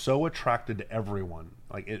were so attracted to everyone.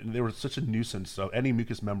 They were such a nuisance. So any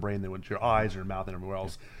mucous membrane, they went to your eyes, your mouth, and everywhere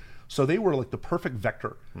else. So they were like the perfect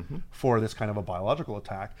vector for this kind of a biological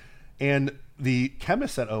attack. And the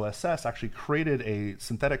chemists at OSS actually created a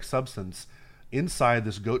synthetic substance inside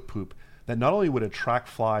this goat poop that not only would attract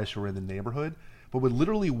flies who were in the neighborhood, but would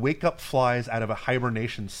literally wake up flies out of a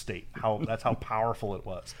hibernation state. That's how powerful it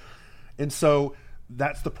was. And so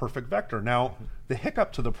that's the perfect vector. Now, the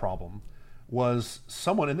hiccup to the problem was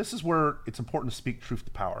someone, and this is where it's important to speak truth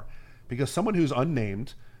to power, because someone who's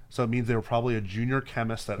unnamed, so it means they were probably a junior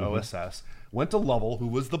chemist at OSS, went to Lovell, who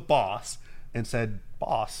was the boss, and said,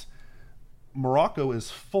 boss, Morocco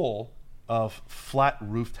is full of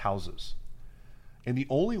flat-roofed houses. And the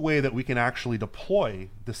only way that we can actually deploy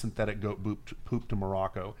the synthetic goat poop to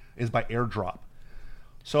Morocco is by airdrop.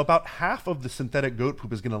 So about half of the synthetic goat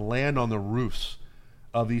poop is going to land on the roofs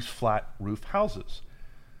of these flat roof houses.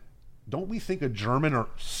 Don't we think a German or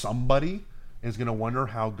somebody is going to wonder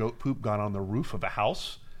how goat poop got on the roof of a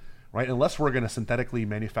house, right? Unless we're going to synthetically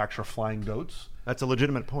manufacture flying goats. That's a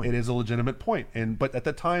legitimate point. It is a legitimate point. But at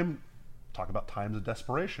the time, talk about times of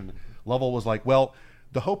desperation, Lovell was like, well,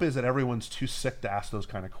 the hope is that everyone's too sick to ask those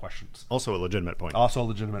kind of questions. Also a legitimate point.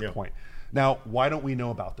 Point. Now, why don't we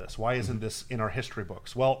know about this? Why isn't this in our history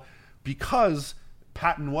books? Well, because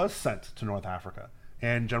Patton was sent to North Africa,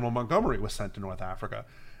 and General Montgomery was sent to North Africa.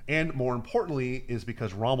 And more importantly is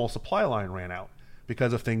because Rommel's supply line ran out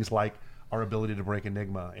because of things like our ability to break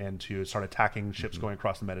Enigma and to start attacking ships going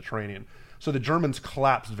across the Mediterranean. So the Germans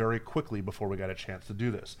collapsed very quickly before we got a chance to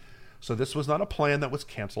do this. So this was not a plan that was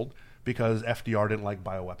canceled. because FDR didn't like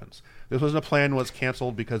bioweapons. This wasn't a plan that was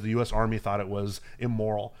canceled because the U.S. Army thought it was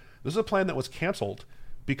immoral. This is a plan that was canceled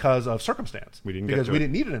because of circumstance. We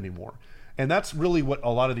didn't need it anymore. And that's really what a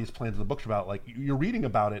lot of these plans in the books are about. Like, you're reading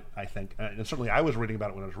about it, I think, and certainly I was reading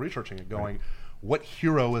about it when I was researching it, going, what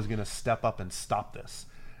hero is going to step up and stop this?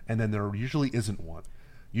 And then there usually isn't one.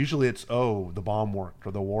 Usually it's, the bomb worked,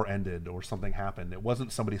 or the war ended, or something happened. It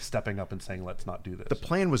wasn't somebody stepping up and saying, let's not do this. The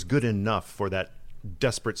plan was good enough for that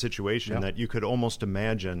desperate situation that you could almost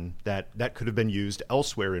imagine that could have been used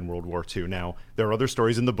elsewhere in World War II. Now, there are other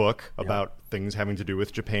stories in the book about things having to do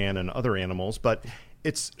with Japan and other animals, but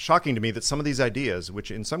it's shocking to me that some of these ideas,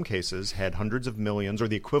 which in some cases had hundreds of millions, or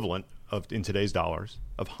the equivalent of, in today's dollars,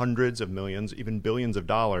 of hundreds of millions, even billions of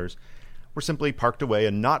dollars, were simply parked away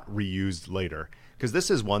and not reused later. Because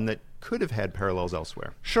this is one that could have had parallels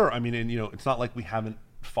elsewhere. Sure. I mean, and it's not like we haven't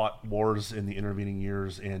fought wars in the intervening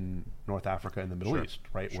years in North Africa and the Middle East,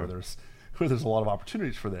 right? Where there's a lot of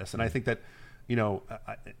opportunities for this. And I think that,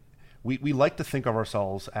 we like to think of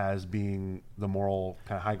ourselves as being the moral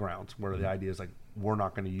kind of high ground, where the idea is like, we're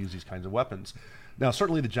not going to use these kinds of weapons. Now,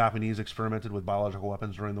 certainly the Japanese experimented with biological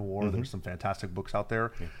weapons during the war. There's some fantastic books out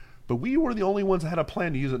there. But we were the only ones that had a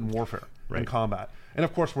plan to use it in warfare, in combat. And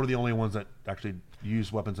of course, we're the only ones that actually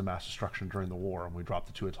used weapons of mass destruction during the war, and we dropped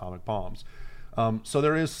the 2 atomic bombs. So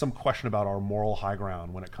there is some question about our moral high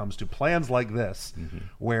ground when it comes to plans like this,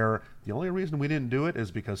 where the only reason we didn't do it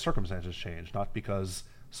is because circumstances changed, not because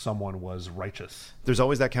someone was righteous. There's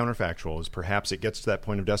always that counterfactual, is perhaps it gets to that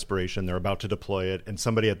point of desperation, they're about to deploy it, and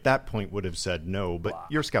somebody at that point would have said no, but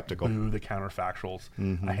you're skeptical. Boo, the counterfactuals.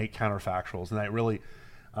 I hate counterfactuals, and I really...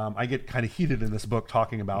 I get kind of heated in this book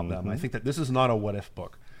talking about them. I think that this is not a what-if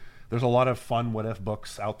book. There's a lot of fun what-if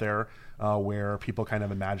books out there where people kind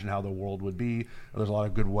of imagine how the world would be. There's a lot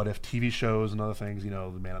of good what-if TV shows and other things, The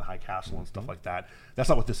Man in the High Castle and stuff like that. That's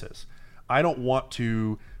not what this is. I don't want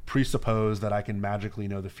to presuppose that I can magically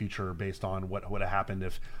know the future based on what would have happened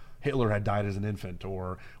if Hitler had died as an infant,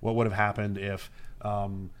 or what would have happened if...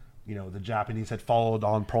 the Japanese had followed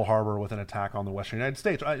on Pearl Harbor with an attack on the Western United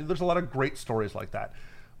States. There's a lot of great stories like that.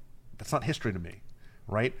 That's not history to me,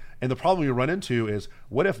 right? And the problem you run into is,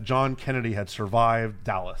 what if John Kennedy had survived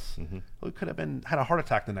Dallas? Well, he could have had a heart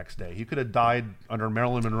attack the next day. He could have died under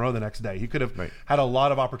Marilyn Monroe the next day. He could have had a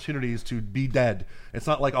lot of opportunities to be dead. It's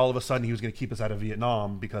not like all of a sudden he was going to keep us out of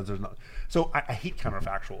Vietnam because there's not. So I hate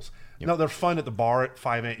counterfactuals. Now, they're fun at the bar at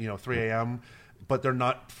 3 a.m., but they're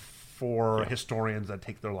not for historians that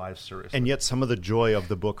take their lives seriously. And yet some of the joy of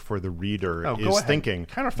the book for the reader is thinking...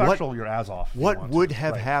 Counterfactual your ass off. What would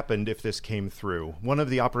have happened if this came through? One of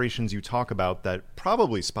the operations you talk about that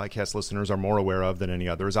probably Spycast listeners are more aware of than any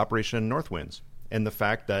other is Operation Northwinds. And the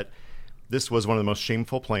fact that this was one of the most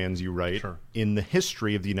shameful plans, you write, in the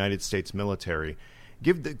history of the United States military.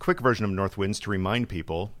 Give the quick version of Northwinds to remind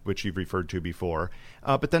people, which you've referred to before,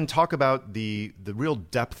 but then talk about the real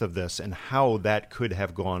depth of this and how that could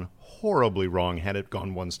have gone horribly wrong had it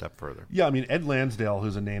gone one step further. Yeah, I mean, Ed Lansdale,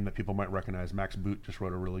 who's a name that people might recognize, Max Boot just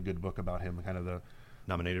wrote a really good book about him, kind of the...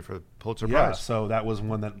 Nominated for the Pulitzer Prize. Yeah, so that was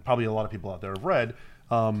one that probably a lot of people out there have read.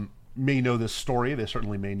 May know this story. They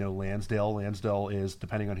certainly may know Lansdale. Lansdale is,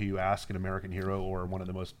 depending on who you ask, an American hero or one of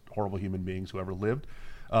the most horrible human beings who ever lived.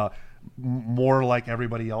 More like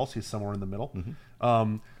everybody else, he's somewhere in the middle.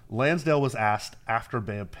 Lansdale was asked after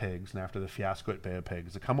Bay of Pigs and after the fiasco at Bay of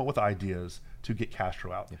Pigs to come up with ideas to get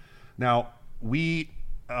Castro out. Now, we,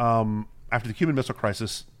 after the Cuban Missile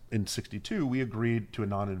Crisis in '62, we agreed to a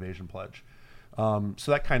non-invasion pledge. So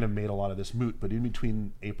that kind of made a lot of this moot. But in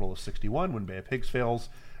between April of '61, when Bay of Pigs fails,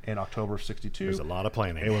 and October of '62, there's a lot of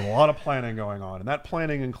planning. There was a lot of planning going on, and that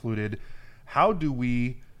planning included, how do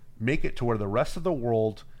we make it to where the rest of the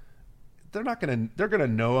world, they're going to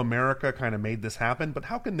know America kind of made this happen, but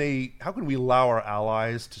how can we allow our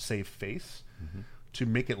allies to save face, to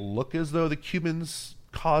make it look as though the Cubans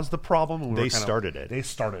caused the problem? They started it. They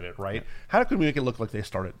started it, right? How can we make it look like they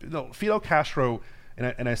started? Fidel Castro,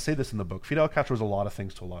 and I say this in the book, Fidel Castro was a lot of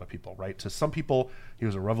things to a lot of people, right? To some people, he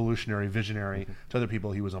was a revolutionary visionary. To other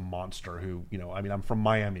people, he was a monster who, I'm from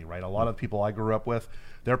Miami, right? A lot of people I grew up with,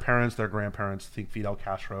 their parents, their grandparents think Fidel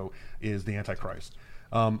Castro is the Antichrist.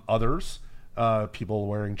 Others, people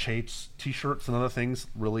wearing Chate's T-shirts and other things,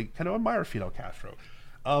 really kind of admire Fidel Castro.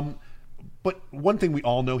 But one thing we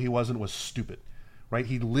all know he wasn't was stupid, right?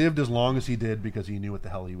 He lived as long as he did because he knew what the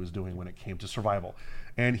hell he was doing when it came to survival.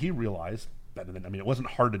 And he realized that, it wasn't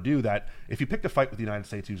hard to do that. If he picked a fight with the United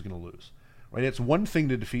States, he was going to lose, right? It's one thing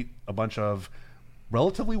to defeat a bunch of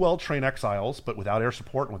relatively well-trained exiles, but without air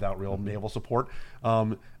support and without real naval support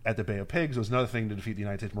at the Bay of Pigs. It was another thing to defeat the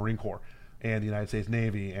United States Marine Corps. and the United States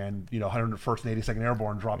Navy and 101st and 82nd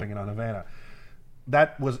Airborne dropping in on Havana.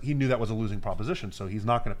 He knew that was a losing proposition, so he's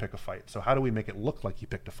not going to pick a fight. So how do we make it look like he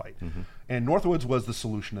picked a fight? And Northwoods was the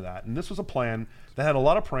solution to that. And this was a plan that had a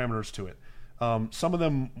lot of parameters to it. Some of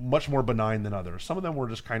them much more benign than others. Some of them were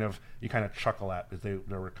just you kind of chuckle at because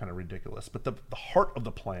they were kind of ridiculous. But the heart of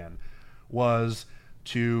the plan was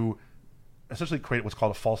to essentially create what's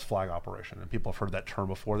called a false flag operation. And people have heard that term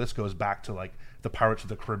before. This goes back to like the Pirates of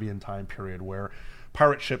the Caribbean time period, where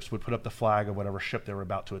pirate ships would put up the flag of whatever ship they were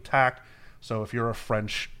about to attack. So if you're a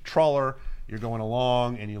French trawler, you're going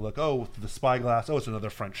along and you look, through the spyglass, it's another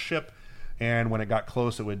French ship. And when it got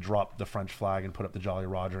close, it would drop the French flag and put up the Jolly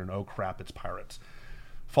Roger, and oh crap, it's pirates.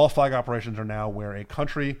 False flag operations are now where a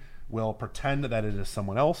country will pretend that it is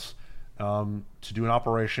someone else to do an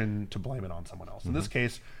operation to blame it on someone else. In this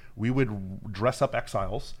case, we would dress up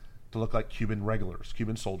exiles to look like Cuban regulars,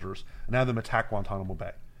 Cuban soldiers, and have them attack Guantanamo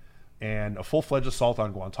Bay. And a full-fledged assault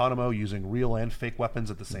on Guantanamo using real and fake weapons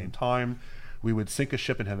at the same time. We would sink a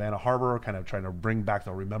ship in Havana Harbor, kind of trying to bring back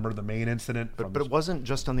remember the main incident. But it wasn't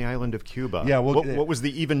just on the island of Cuba. Yeah, what was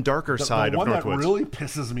the even darker side of Northwoods? The one that really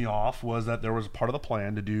pisses me off was that there was part of the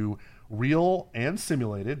plan to do real and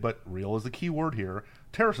simulated, but real is the key word here,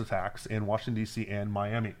 terrorist attacks in Washington, D.C. and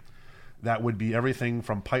Miami. That would be everything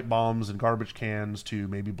from pipe bombs and garbage cans to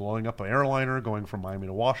maybe blowing up an airliner going from Miami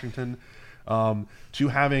to Washington, to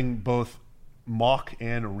having both mock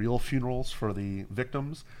and real funerals for the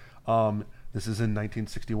victims. This is in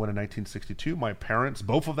 1961 and 1962. My parents,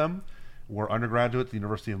 both of them, were undergraduates at the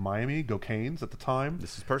University of Miami, go Canes at the time.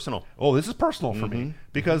 This is personal. Oh, this is personal for me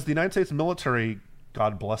because the United States military,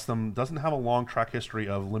 God bless them, doesn't have a long track history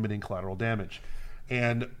of limiting collateral damage.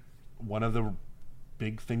 And one of the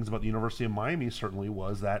big things about the University of Miami certainly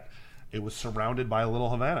was that it was surrounded by a little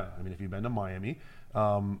Havana. I mean, if you've been to Miami,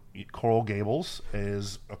 Coral Gables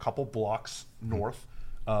is a couple blocks north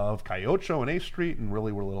of Cayocho and 8th Street and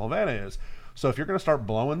really where Little Havana is. So if you're going to start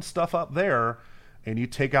blowing stuff up there and you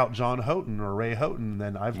take out John Houghton or Ray Houghton,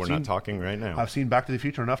 then we're not talking right now. I've seen Back to the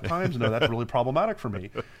Future enough times to know that's really problematic for me.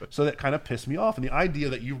 So that kind of pissed me off. And the idea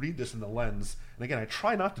that you read this in the lens, and again, I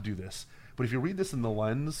try not to do this, but if you read this in the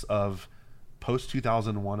lens of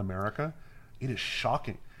post-2001 America, it is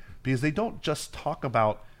shocking because they don't just talk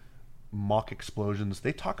about mock explosions.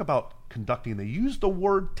 They talk about they use the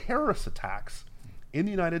word terrorist attacks in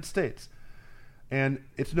the United States. And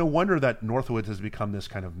it's no wonder that Northwoods has become this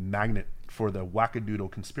kind of magnet for the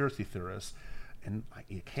wackadoodle conspiracy theorists. And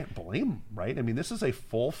you can't blame them, right? I mean, this is a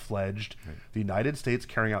full-fledged, the United States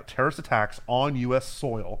carrying out terrorist attacks on U.S.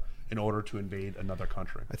 soil in order to invade another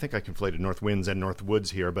country. I think I conflated Northwinds and Northwoods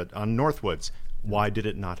here, but on Northwoods, why did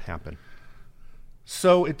it not happen?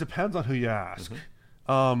 So it depends on who you ask.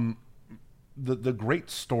 The great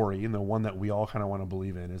story, and the one that we all kind of want to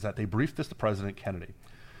believe in, is that they briefed this to President Kennedy.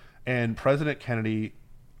 And President Kennedy,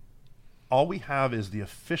 all we have is the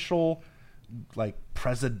official,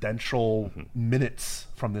 presidential minutes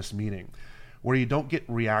from this meeting, where you don't get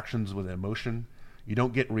reactions with emotion. You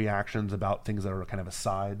don't get reactions about things that are kind of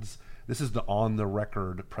asides. This is the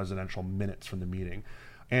on-the-record presidential minutes from the meeting.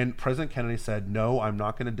 And President Kennedy said, no, I'm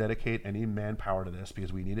not going to dedicate any manpower to this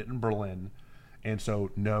because we need it in Berlin. And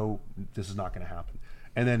so, no, this is not going to happen.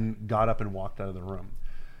 And then got up and walked out of the room.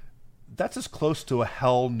 That's as close to a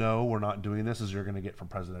hell no, we're not doing this as you're going to get from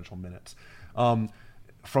presidential minutes.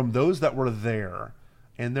 From those that were there,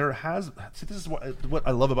 and this is what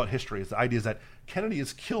I love about history, is the idea is that Kennedy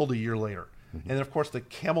is killed a year later. And of course, the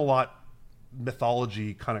Camelot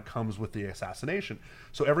mythology kind of comes with the assassination.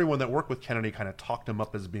 So everyone that worked with Kennedy kind of talked him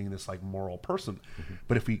up as being this moral person.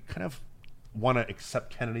 But if we kind of want to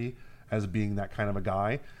accept Kennedy as being that kind of a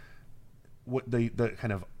guy, what the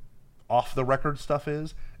kind of off the record stuff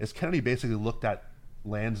is Kennedy basically looked at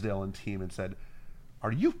Lansdale and team and said,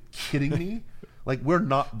 are you kidding me? We're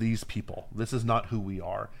not these people. This is not who we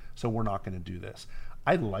are. So we're not going to do this.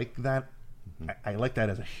 I like that. I like that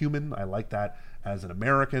as a human. I like that as an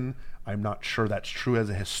American. I'm not sure that's true as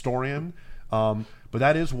a historian. But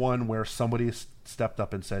that is one where somebody stepped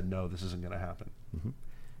up and said, no, this isn't going to happen.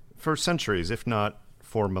 For centuries, if not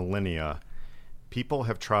for millennia, people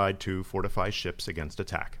have tried to fortify ships against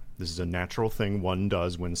attack. This is a natural thing one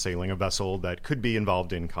does when sailing a vessel that could be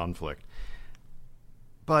involved in conflict.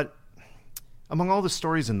 But among all the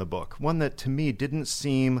stories in the book, one that to me didn't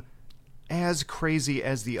seem as crazy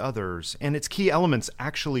as the others, and its key elements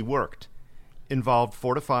actually worked, involved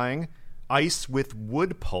fortifying ice with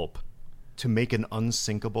wood pulp to make an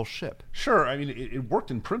unsinkable ship. Sure. I mean, it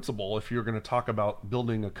worked in principle if you're going to talk about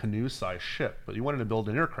building a canoe-sized ship, but you wanted to build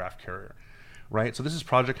an aircraft carrier. right? So this is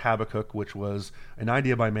Project Habakkuk, which was an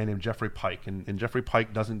idea by a man named Jeffrey Pike. And Jeffrey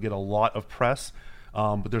Pike doesn't get a lot of press,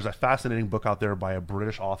 but there's a fascinating book out there by a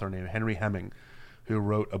British author named Henry Hemming, who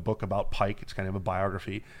wrote a book about Pike. It's kind of a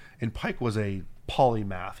biography. And Pike was a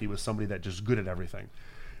polymath. He was somebody that just good at everything.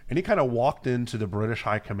 And he kind of walked into the British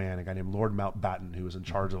High Command, a guy named Lord Mountbatten, who was in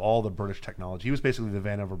charge of all the British technology. He was basically the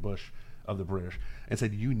Vannevar Bush of the British, and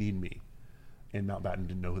said, "You need me." And Mountbatten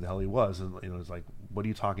didn't know who the hell he was. And it was like, "What are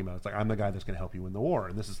you talking about?" It's like, "I'm the guy that's going to help you win the war."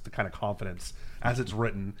 And this is the kind of confidence, as it's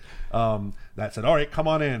written, that said, "All right, come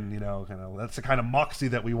on in." That's the kind of moxie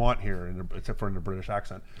that we want here, except for in a British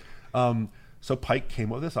accent. So Pike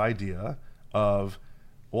came up with this idea of,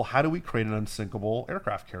 well, how do we create an unsinkable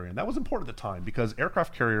aircraft carrier? And that was important at the time because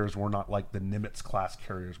aircraft carriers were not like the Nimitz class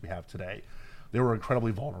carriers we have today. They were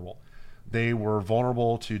incredibly vulnerable. They were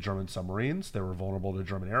vulnerable to German submarines. They were vulnerable to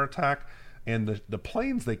German air attack. And the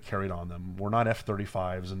planes they carried on them were not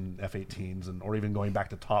F-35s and F-18s or even going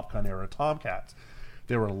back to Top Gun era Tomcats.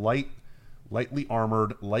 They were lightly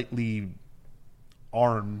armored, lightly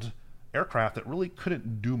armed aircraft that really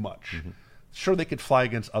couldn't do much. Mm-hmm. Sure, they could fly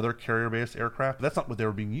against other carrier-based aircraft, but that's not what they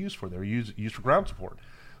were being used for. They were used for ground support.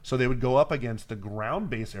 So they would go up against the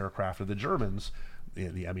ground-based aircraft of the Germans, the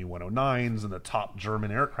Me-109s and the top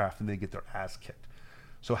German aircraft, and they get their ass kicked.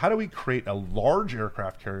 So how do we create a large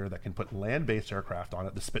aircraft carrier that can put land-based aircraft on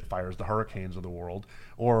it, the Spitfires, the Hurricanes of the world,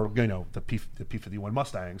 or the P-51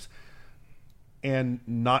 Mustangs, and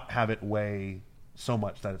not have it weigh so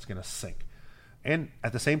much that it's going to sink, and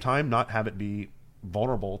at the same time not have it be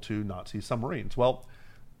vulnerable to Nazi submarines? Well,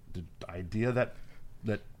 the idea that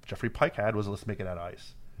Jeffrey Pike had was, let's make it out of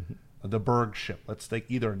ice. Mm-hmm. The Berg ship. Let's take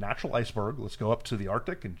either a natural iceberg, let's go up to the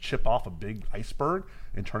Arctic and chip off a big iceberg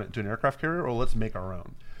and turn it into an aircraft carrier, or let's make our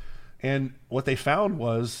own. And what they found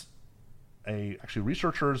was, actually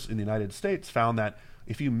researchers in the United States found that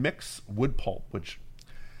if you mix wood pulp, which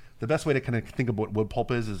the best way to kind of think of what wood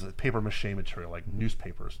pulp is a paper mache material, like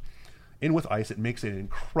newspapers, in with ice, it makes it an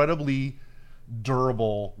incredibly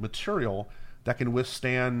durable material that can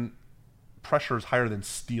withstand pressures higher than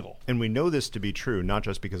steel. And we know this to be true, not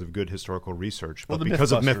just because of good historical research, but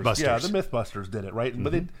because of Mythbusters. Yeah, the Mythbusters did it, right? Mm-hmm.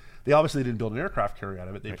 But they obviously didn't build an aircraft carrier out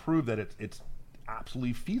of it. They proved that it's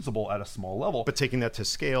absolutely feasible at a small level. But taking that to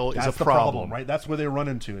scale is a problem, right? That's where they run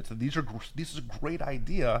into. This is a great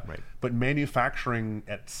idea, right, but manufacturing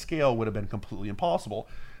at scale would have been completely impossible.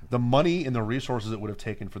 The money and the resources it would have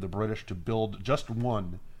taken for the British to build just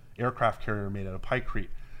one aircraft carrier made out of pykrete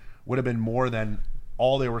would have been more than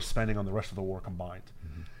all they were spending on the rest of the war combined.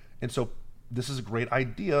 Mm-hmm. And so this is a great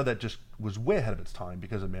idea that just was way ahead of its time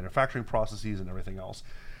because of manufacturing processes and everything else.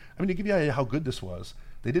 I mean, to give you an idea how good this was,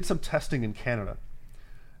 they did some testing in Canada,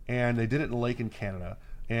 and they did it in a lake in Canada.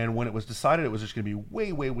 And when it was decided it was just going to be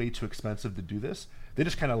way, way, way too expensive to do this, they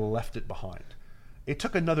just kind of left it behind. It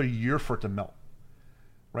took another year for it to melt.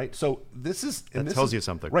 Right, so that tells you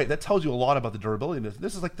something. Right, that tells you a lot about the durability of this.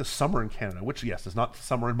 This is like the summer in Canada, which, yes, is not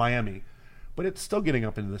summer in Miami, but it's still getting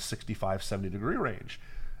up into the 65, 70-degree range.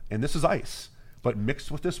 And this is ice. But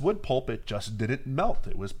mixed with this wood pulp, it just didn't melt.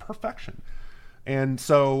 It was perfection. And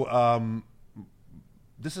so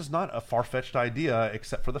this is not a far-fetched idea,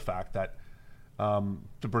 except for the fact that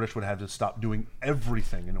the British would have to stop doing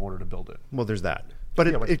everything in order to build it. Well, there's that. But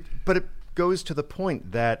it goes to the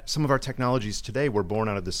point that some of our technologies today were born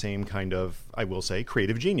out of the same kind of, I will say,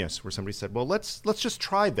 creative genius, where somebody said, well, let's just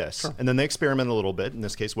try this. Sure. And then they experiment a little bit, in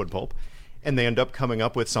this case wood pulp, and they end up coming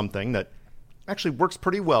up with something that actually works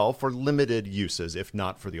pretty well for limited uses, if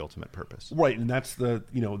not for the ultimate purpose. Right, and that's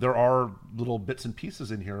there are little bits and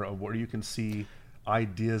pieces in here of where you can see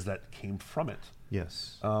ideas that came from it.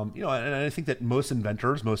 Yes. And I think that most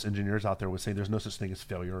inventors, most engineers out there would say there's no such thing as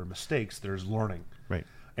failure or mistakes. There's learning. Right.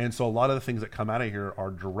 And so a lot of the things that come out of here are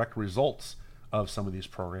direct results of some of these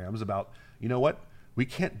programs about, you know what, we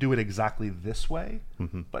can't do it exactly this way,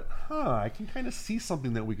 mm-hmm. but I can kind of see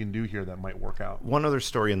something that we can do here that might work out. One other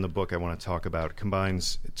story in the book I want to talk about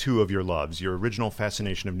combines two of your loves, your original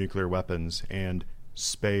fascination of nuclear weapons and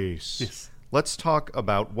space. Yes. Let's talk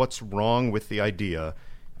about what's wrong with the idea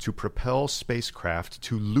to propel spacecraft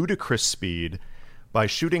to ludicrous speed by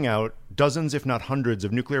shooting out dozens, if not hundreds,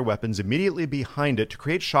 of nuclear weapons immediately behind it to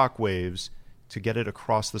create shock waves to get it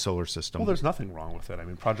across the solar system. Well, there's nothing wrong with it. I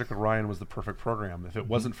mean, Project Orion was the perfect program. If it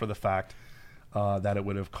wasn't for the fact that it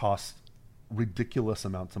would have cost ridiculous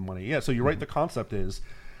amounts of money. Yeah, so you're right. The concept is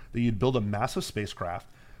that you'd build a massive spacecraft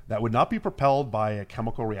that would not be propelled by a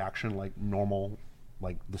chemical reaction like normal,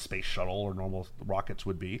 like the space shuttle or normal rockets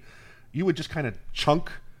would be. You would just kind of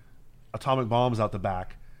chunk atomic bombs out the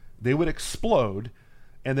back. They would explode,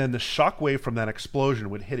 And then the shock wave from that explosion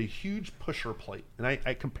would hit a huge pusher plate. And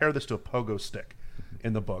I compare this to a pogo stick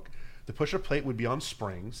in the book. The pusher plate would be on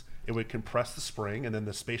springs. It would compress the spring, and then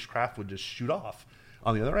the spacecraft would just shoot off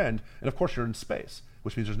on the other end. And of course, you're in space,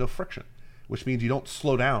 which means there's no friction, which means you don't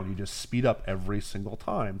slow down. You just speed up every single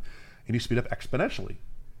time. And you speed up exponentially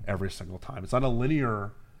every single time. It's not a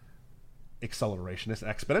linear acceleration, it's an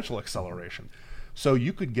exponential acceleration. So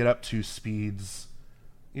you could get up to speeds,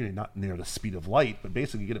 not near the speed of light, but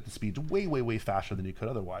basically get up to speeds way, way, way faster than you could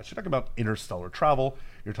otherwise. You're talking about interstellar travel.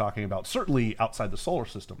 You're talking about certainly outside the solar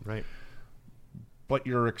system. Right. But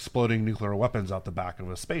you're exploding nuclear weapons out the back of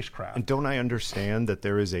a spacecraft. And don't I understand that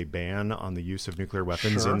there is a ban on the use of nuclear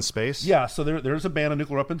weapons in space? Yeah, so there's a ban on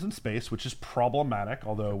nuclear weapons in space, which is problematic,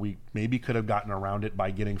 although we maybe could have gotten around it by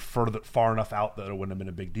getting far enough out that it wouldn't have been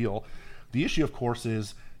a big deal. The issue, of course,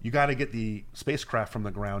 is you got to get the spacecraft from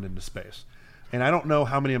the ground into space. And I don't know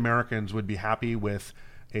how many Americans would be happy with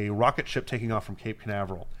a rocket ship taking off from Cape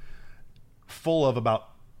Canaveral full of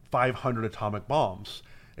about 500 atomic bombs,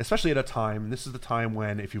 especially at a time, this is the time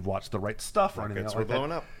when, if you've watched The Right Stuff or anything else like that,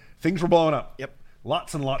 blowing up. Things were blowing up. Yep.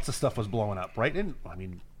 Lots and lots of stuff was blowing up, right? And I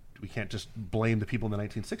mean, we can't just blame the people in the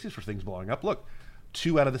 1960s for things blowing up. Look,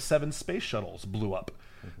 2 out of the 7 space shuttles blew up.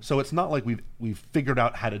 So it's not like we've figured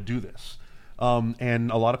out how to do this.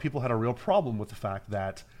 And a lot of people had a real problem with the fact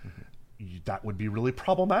that that would be really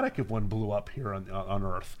problematic if one blew up here on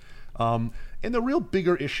Earth. And the real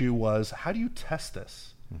bigger issue was, how do you test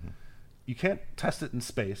this? You can't test it in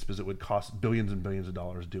space because it would cost billions and billions of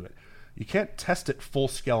dollars to do it. You can't test it full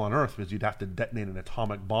scale on Earth because you'd have to detonate an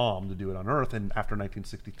atomic bomb to do it on Earth. And after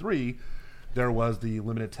 1963, there was the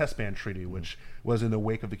Limited Test Ban Treaty, which was in the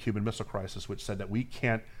wake of the Cuban Missile Crisis, which said that we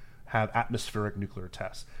can't have atmospheric nuclear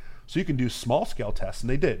tests. So you can do small scale tests, and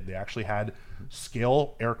they did. They actually had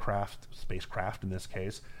scale aircraft, spacecraft in this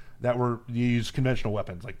case, that were used conventional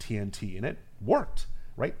weapons like TNT, and it worked,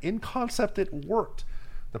 right? In concept, it worked.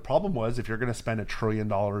 The problem was, if you're going to spend $1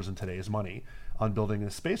 trillion in today's money on building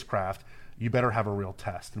a spacecraft, you better have a real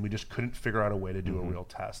test. And we just couldn't figure out a way to do a real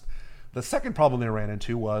test. The second problem they ran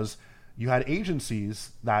into was you had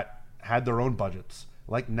agencies that had their own budgets,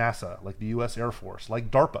 like NASA, like the U.S. Air Force, like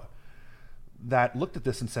DARPA, that looked at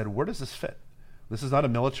this and said, where does this fit? This is not a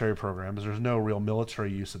military program, because there's no real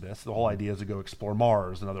military use of this. The whole idea is to go explore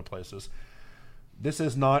Mars and other places. This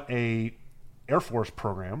is not a Air Force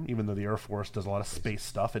program, even though the Air Force does a lot of space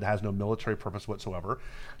stuff. It has no military purpose whatsoever.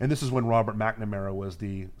 And this is when Robert McNamara was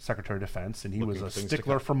the Secretary of Defense, and he was a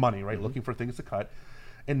stickler for money, right? Looking for things to cut.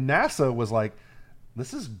 And NASA was like,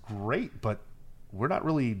 this is great, but we're not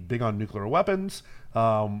really big on nuclear weapons.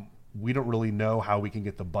 We don't really know how we can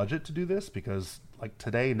get the budget to do this, because like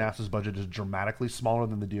today, NASA's budget is dramatically smaller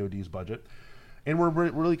than the DoD's budget. And we're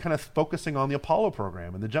really kind of focusing on the Apollo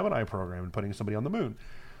program and the Gemini program and putting somebody on the moon.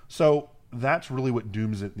 So that's really what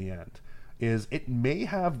dooms it in the end, is it may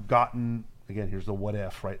have gotten, again, here's the what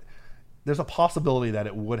if, right? There's a possibility that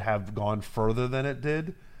it would have gone further than it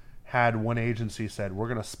did had one agency said, we're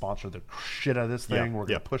going to sponsor the shit out of this thing, we're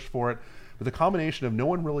going to push for it. But the combination of no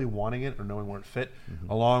one really wanting it or knowing where it fit,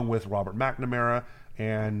 along with Robert McNamara,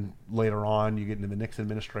 and later on you get into the Nixon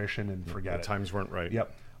administration and forget it. The times weren't right.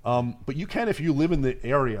 Yep. But you can, if you live in the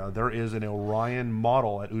area, there is an Orion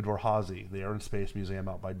model at Udvar-Hazy, the Air and Space Museum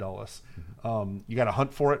out by Dulles. You got to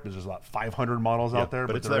hunt for it, because there's about 500 models out there.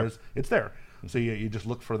 But it's there. It's there. So you just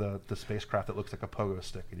look for the spacecraft that looks like a pogo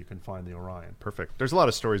stick, and you can find the Orion. Perfect. There's a lot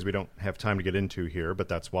of stories we don't have time to get into here, but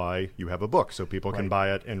that's why you have a book, so people can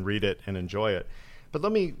buy it and read it and enjoy it. But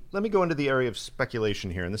let me go into the area of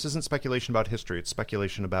speculation here, and this isn't speculation about history, it's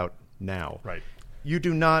speculation about now. Right. You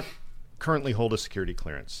do not currently hold a security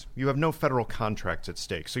clearance. You have no federal contracts at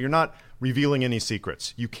stake, so you're not revealing any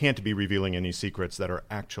secrets. You can't be revealing any secrets that are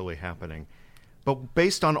actually happening. But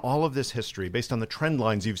based on all of this history, based on the trend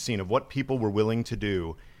lines you've seen of what people were willing to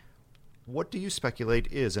do, what do you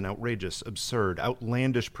speculate is an outrageous, absurd,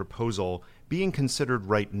 outlandish proposal being considered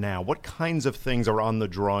right now? What kinds of things are on the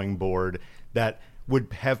drawing board that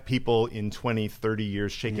would have people in 20, 30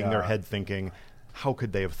 years shaking their head thinking, how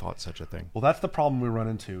could they have thought such a thing? Well, that's the problem we run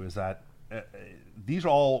into, is that these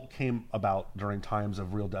all came about during times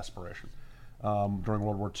of real desperation. During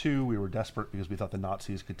World War II, we were desperate because we thought the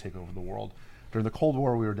Nazis could take over the world. During the Cold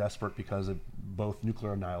War, we were desperate because of both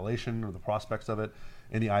nuclear annihilation, or the prospects of it,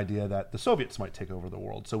 and the idea that the Soviets might take over the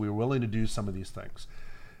world. So we were willing to do some of these things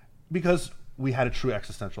because we had a true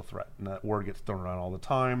existential threat. And that word gets thrown around all the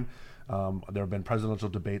time. There have been presidential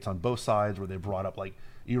debates on both sides where they brought up, like,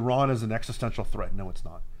 Iran is an existential threat. No, it's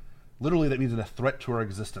not. Literally, that means it's a threat to our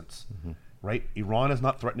existence, right? Iran is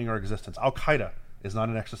not threatening our existence. Al-Qaeda is not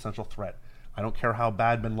an existential threat. I don't care how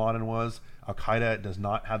bad bin Laden was, Al-Qaeda does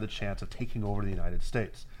not have the chance of taking over the United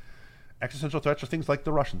States. Existential threats are things like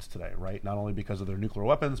the Russians today, right? Not only because of their nuclear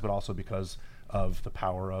weapons, but also because of the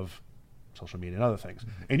power of social media and other things.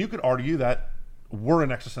 Mm-hmm. And you could argue that we're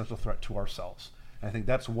an existential threat to ourselves. And I think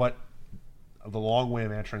that's what the long way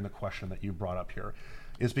of answering the question that you brought up here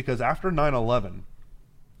is, because after 9/11,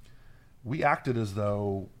 we acted as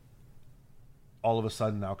though all of a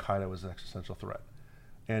sudden Al-Qaeda was an existential threat.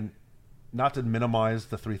 And not to minimize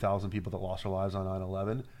the 3,000 people that lost their lives on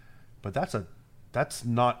 9/11, but that's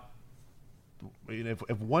not,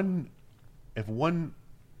 if one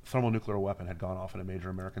thermonuclear weapon had gone off in a major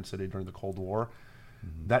American city during the Cold War,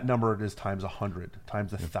 that number is times 100,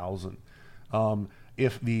 times 1,000.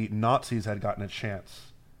 If the Nazis had gotten a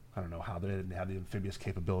chance, I don't know how they didn't have the amphibious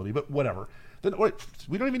capability, but whatever. Then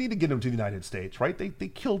we don't even need to get them to the United States, right? They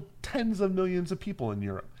killed tens of millions of people in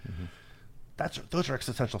Europe. Mm-hmm. Those are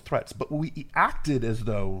existential threats. But we acted as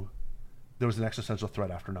though there was an existential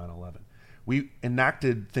threat after 9/11. We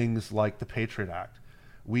enacted things like the Patriot Act.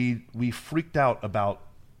 We freaked out about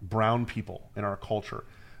brown people in our culture.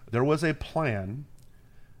 There was a plan,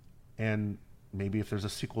 and maybe if there's a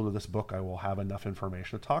sequel to this book, I will have enough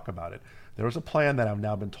information to talk about it. There was a plan that I've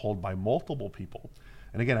now been told by multiple people,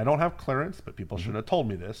 and again, I don't have clearance, but people shouldn't have told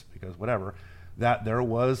me this because whatever, that there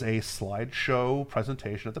was a slideshow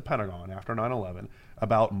presentation at the Pentagon after 9/11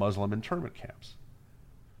 about Muslim internment camps,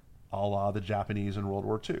 a la the Japanese in World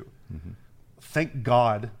War II. Mm-hmm. Thank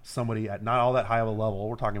God somebody at not all that high of a level,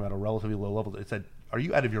 we're talking about a relatively low level, it said, are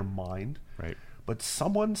you out of your mind? Right. But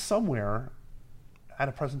someone somewhere at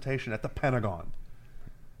a presentation at the Pentagon.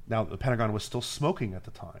 Now, the Pentagon was still smoking at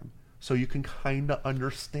the time, so you can kind of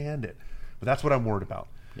understand it. But that's what I'm worried about.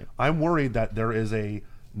 Yeah. I'm worried that there is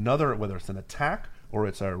another, whether it's an attack or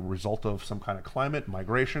it's a result of some kind of climate,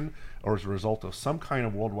 migration, or as a result of some kind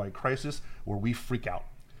of worldwide crisis where we freak out.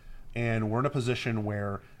 And we're in a position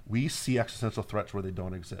where we see existential threats where they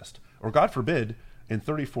don't exist. Or God forbid, in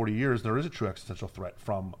 30, 40 years, there is a true existential threat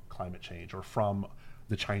from climate change or from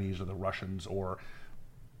the Chinese or the Russians or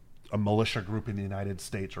a militia group in the United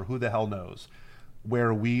States or who the hell knows,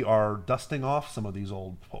 where we are dusting off some of these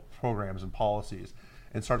old programs and policies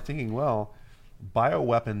and start thinking, well,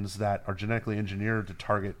 bioweapons that are genetically engineered to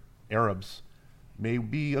target Arabs may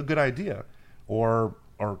be a good idea, or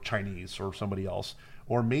Chinese or somebody else.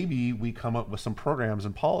 Or maybe we come up with some programs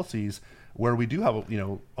and policies where we do have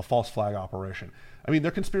a false flag operation. I mean, there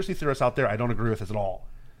are conspiracy theorists out there, I don't agree with this at all,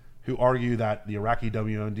 who argue that the Iraqi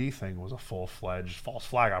WMD thing was a full-fledged false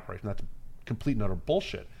flag operation. That's complete and utter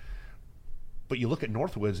bullshit. But you look at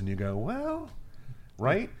Northwoods and you go, well,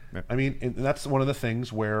 right? Yeah. I mean, and that's one of the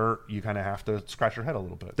things where you kind of have to scratch your head a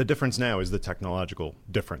little bit. The difference now is the technological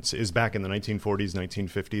difference. Is back in the 1940s,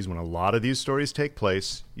 1950s, when a lot of these stories take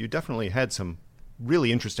place, you definitely had some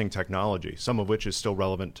really interesting technology, some of which is still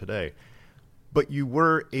relevant today. But you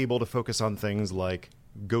were able to focus on things like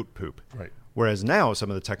goat poop. Right. Whereas now some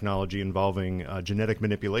of the technology involving genetic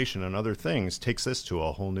manipulation and other things takes this to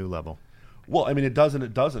a whole new level. Well, I mean, it does and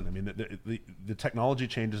it doesn't. I mean, the technology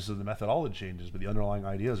changes and the methodology changes, but the underlying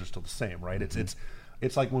ideas are still the same, right? Mm-hmm.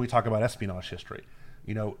 It's like when we talk about espionage history.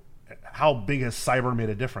 How big has cyber made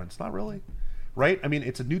a difference? Not really, right? I mean,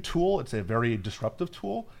 it's a new tool. It's a very disruptive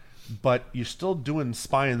tool. But you're still doing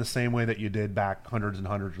spying the same way that you did back hundreds and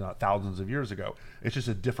hundreds, not thousands of years ago. It's just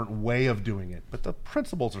a different way of doing it. But the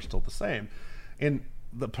principles are still the same. And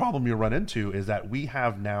the problem you run into is that we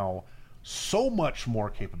have now so much more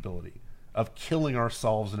capability of killing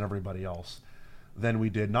ourselves and everybody else than we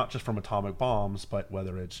did, not just from atomic bombs, but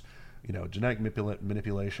whether it's genetic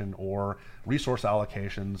manipulation or resource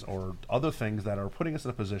allocations or other things that are putting us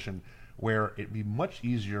in a position where it'd be much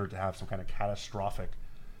easier to have some kind of catastrophic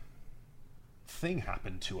thing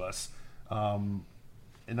happen to us, and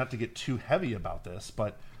not to get too heavy about this,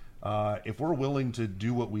 but if we're willing to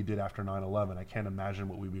do what we did after 9/11, I can't imagine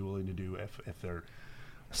what we'd be willing to do if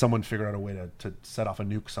someone figured out a way to set off a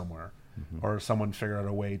nuke somewhere, mm-hmm. or someone figured out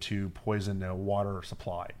a way to poison a water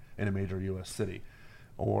supply in a major U.S. city,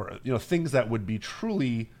 or things that would be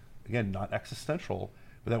truly, again, not existential,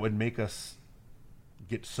 but that would make us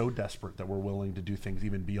get so desperate that we're willing to do things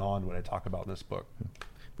even beyond what I talk about in this book.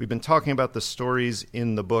 We've been talking about the stories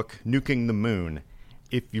in the book Nuking the Moon.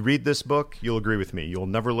 If you read this book, you'll agree with me. You'll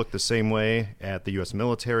never look the same way at the U.S.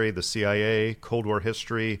 military, the CIA, Cold War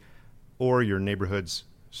history, or your neighborhood's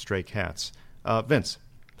stray cats. Vince,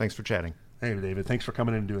 thanks for chatting. Hey, David. Thanks for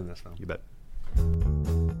coming in and doing this, man. You bet.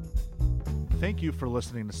 Thank you for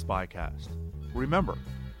listening to Spycast. Remember,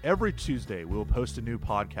 every Tuesday we will post a new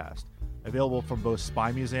podcast, available from both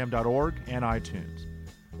spymuseum.org and iTunes.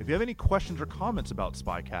 If you have any questions or comments about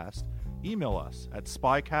Spycast, email us at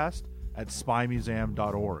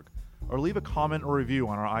spycast@spymuseum.org, or leave a comment or review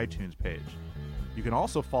on our iTunes page. You can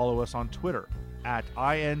also follow us on Twitter at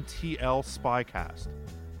INTL Spycast.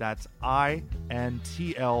 That's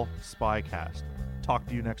INTL Spycast. Talk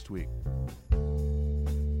to you next week.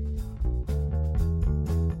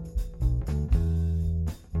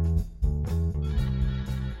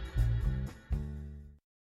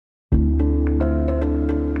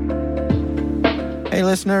 Hey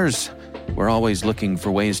listeners, we're always looking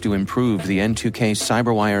for ways to improve the N2K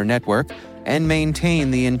Cyberwire network and maintain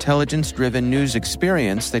the intelligence-driven news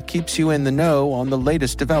experience that keeps you in the know on the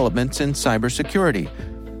latest developments in cybersecurity.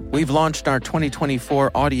 We've launched our 2024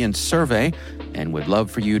 audience survey and would love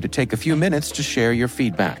for you to take a few minutes to share your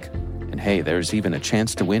feedback. And hey, there's even a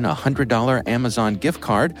chance to win a $100 Amazon gift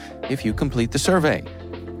card if you complete the survey.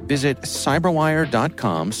 Visit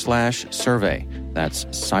cyberwire.com/survey. That's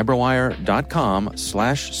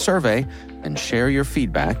cyberwire.com/survey and share your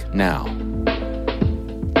feedback now.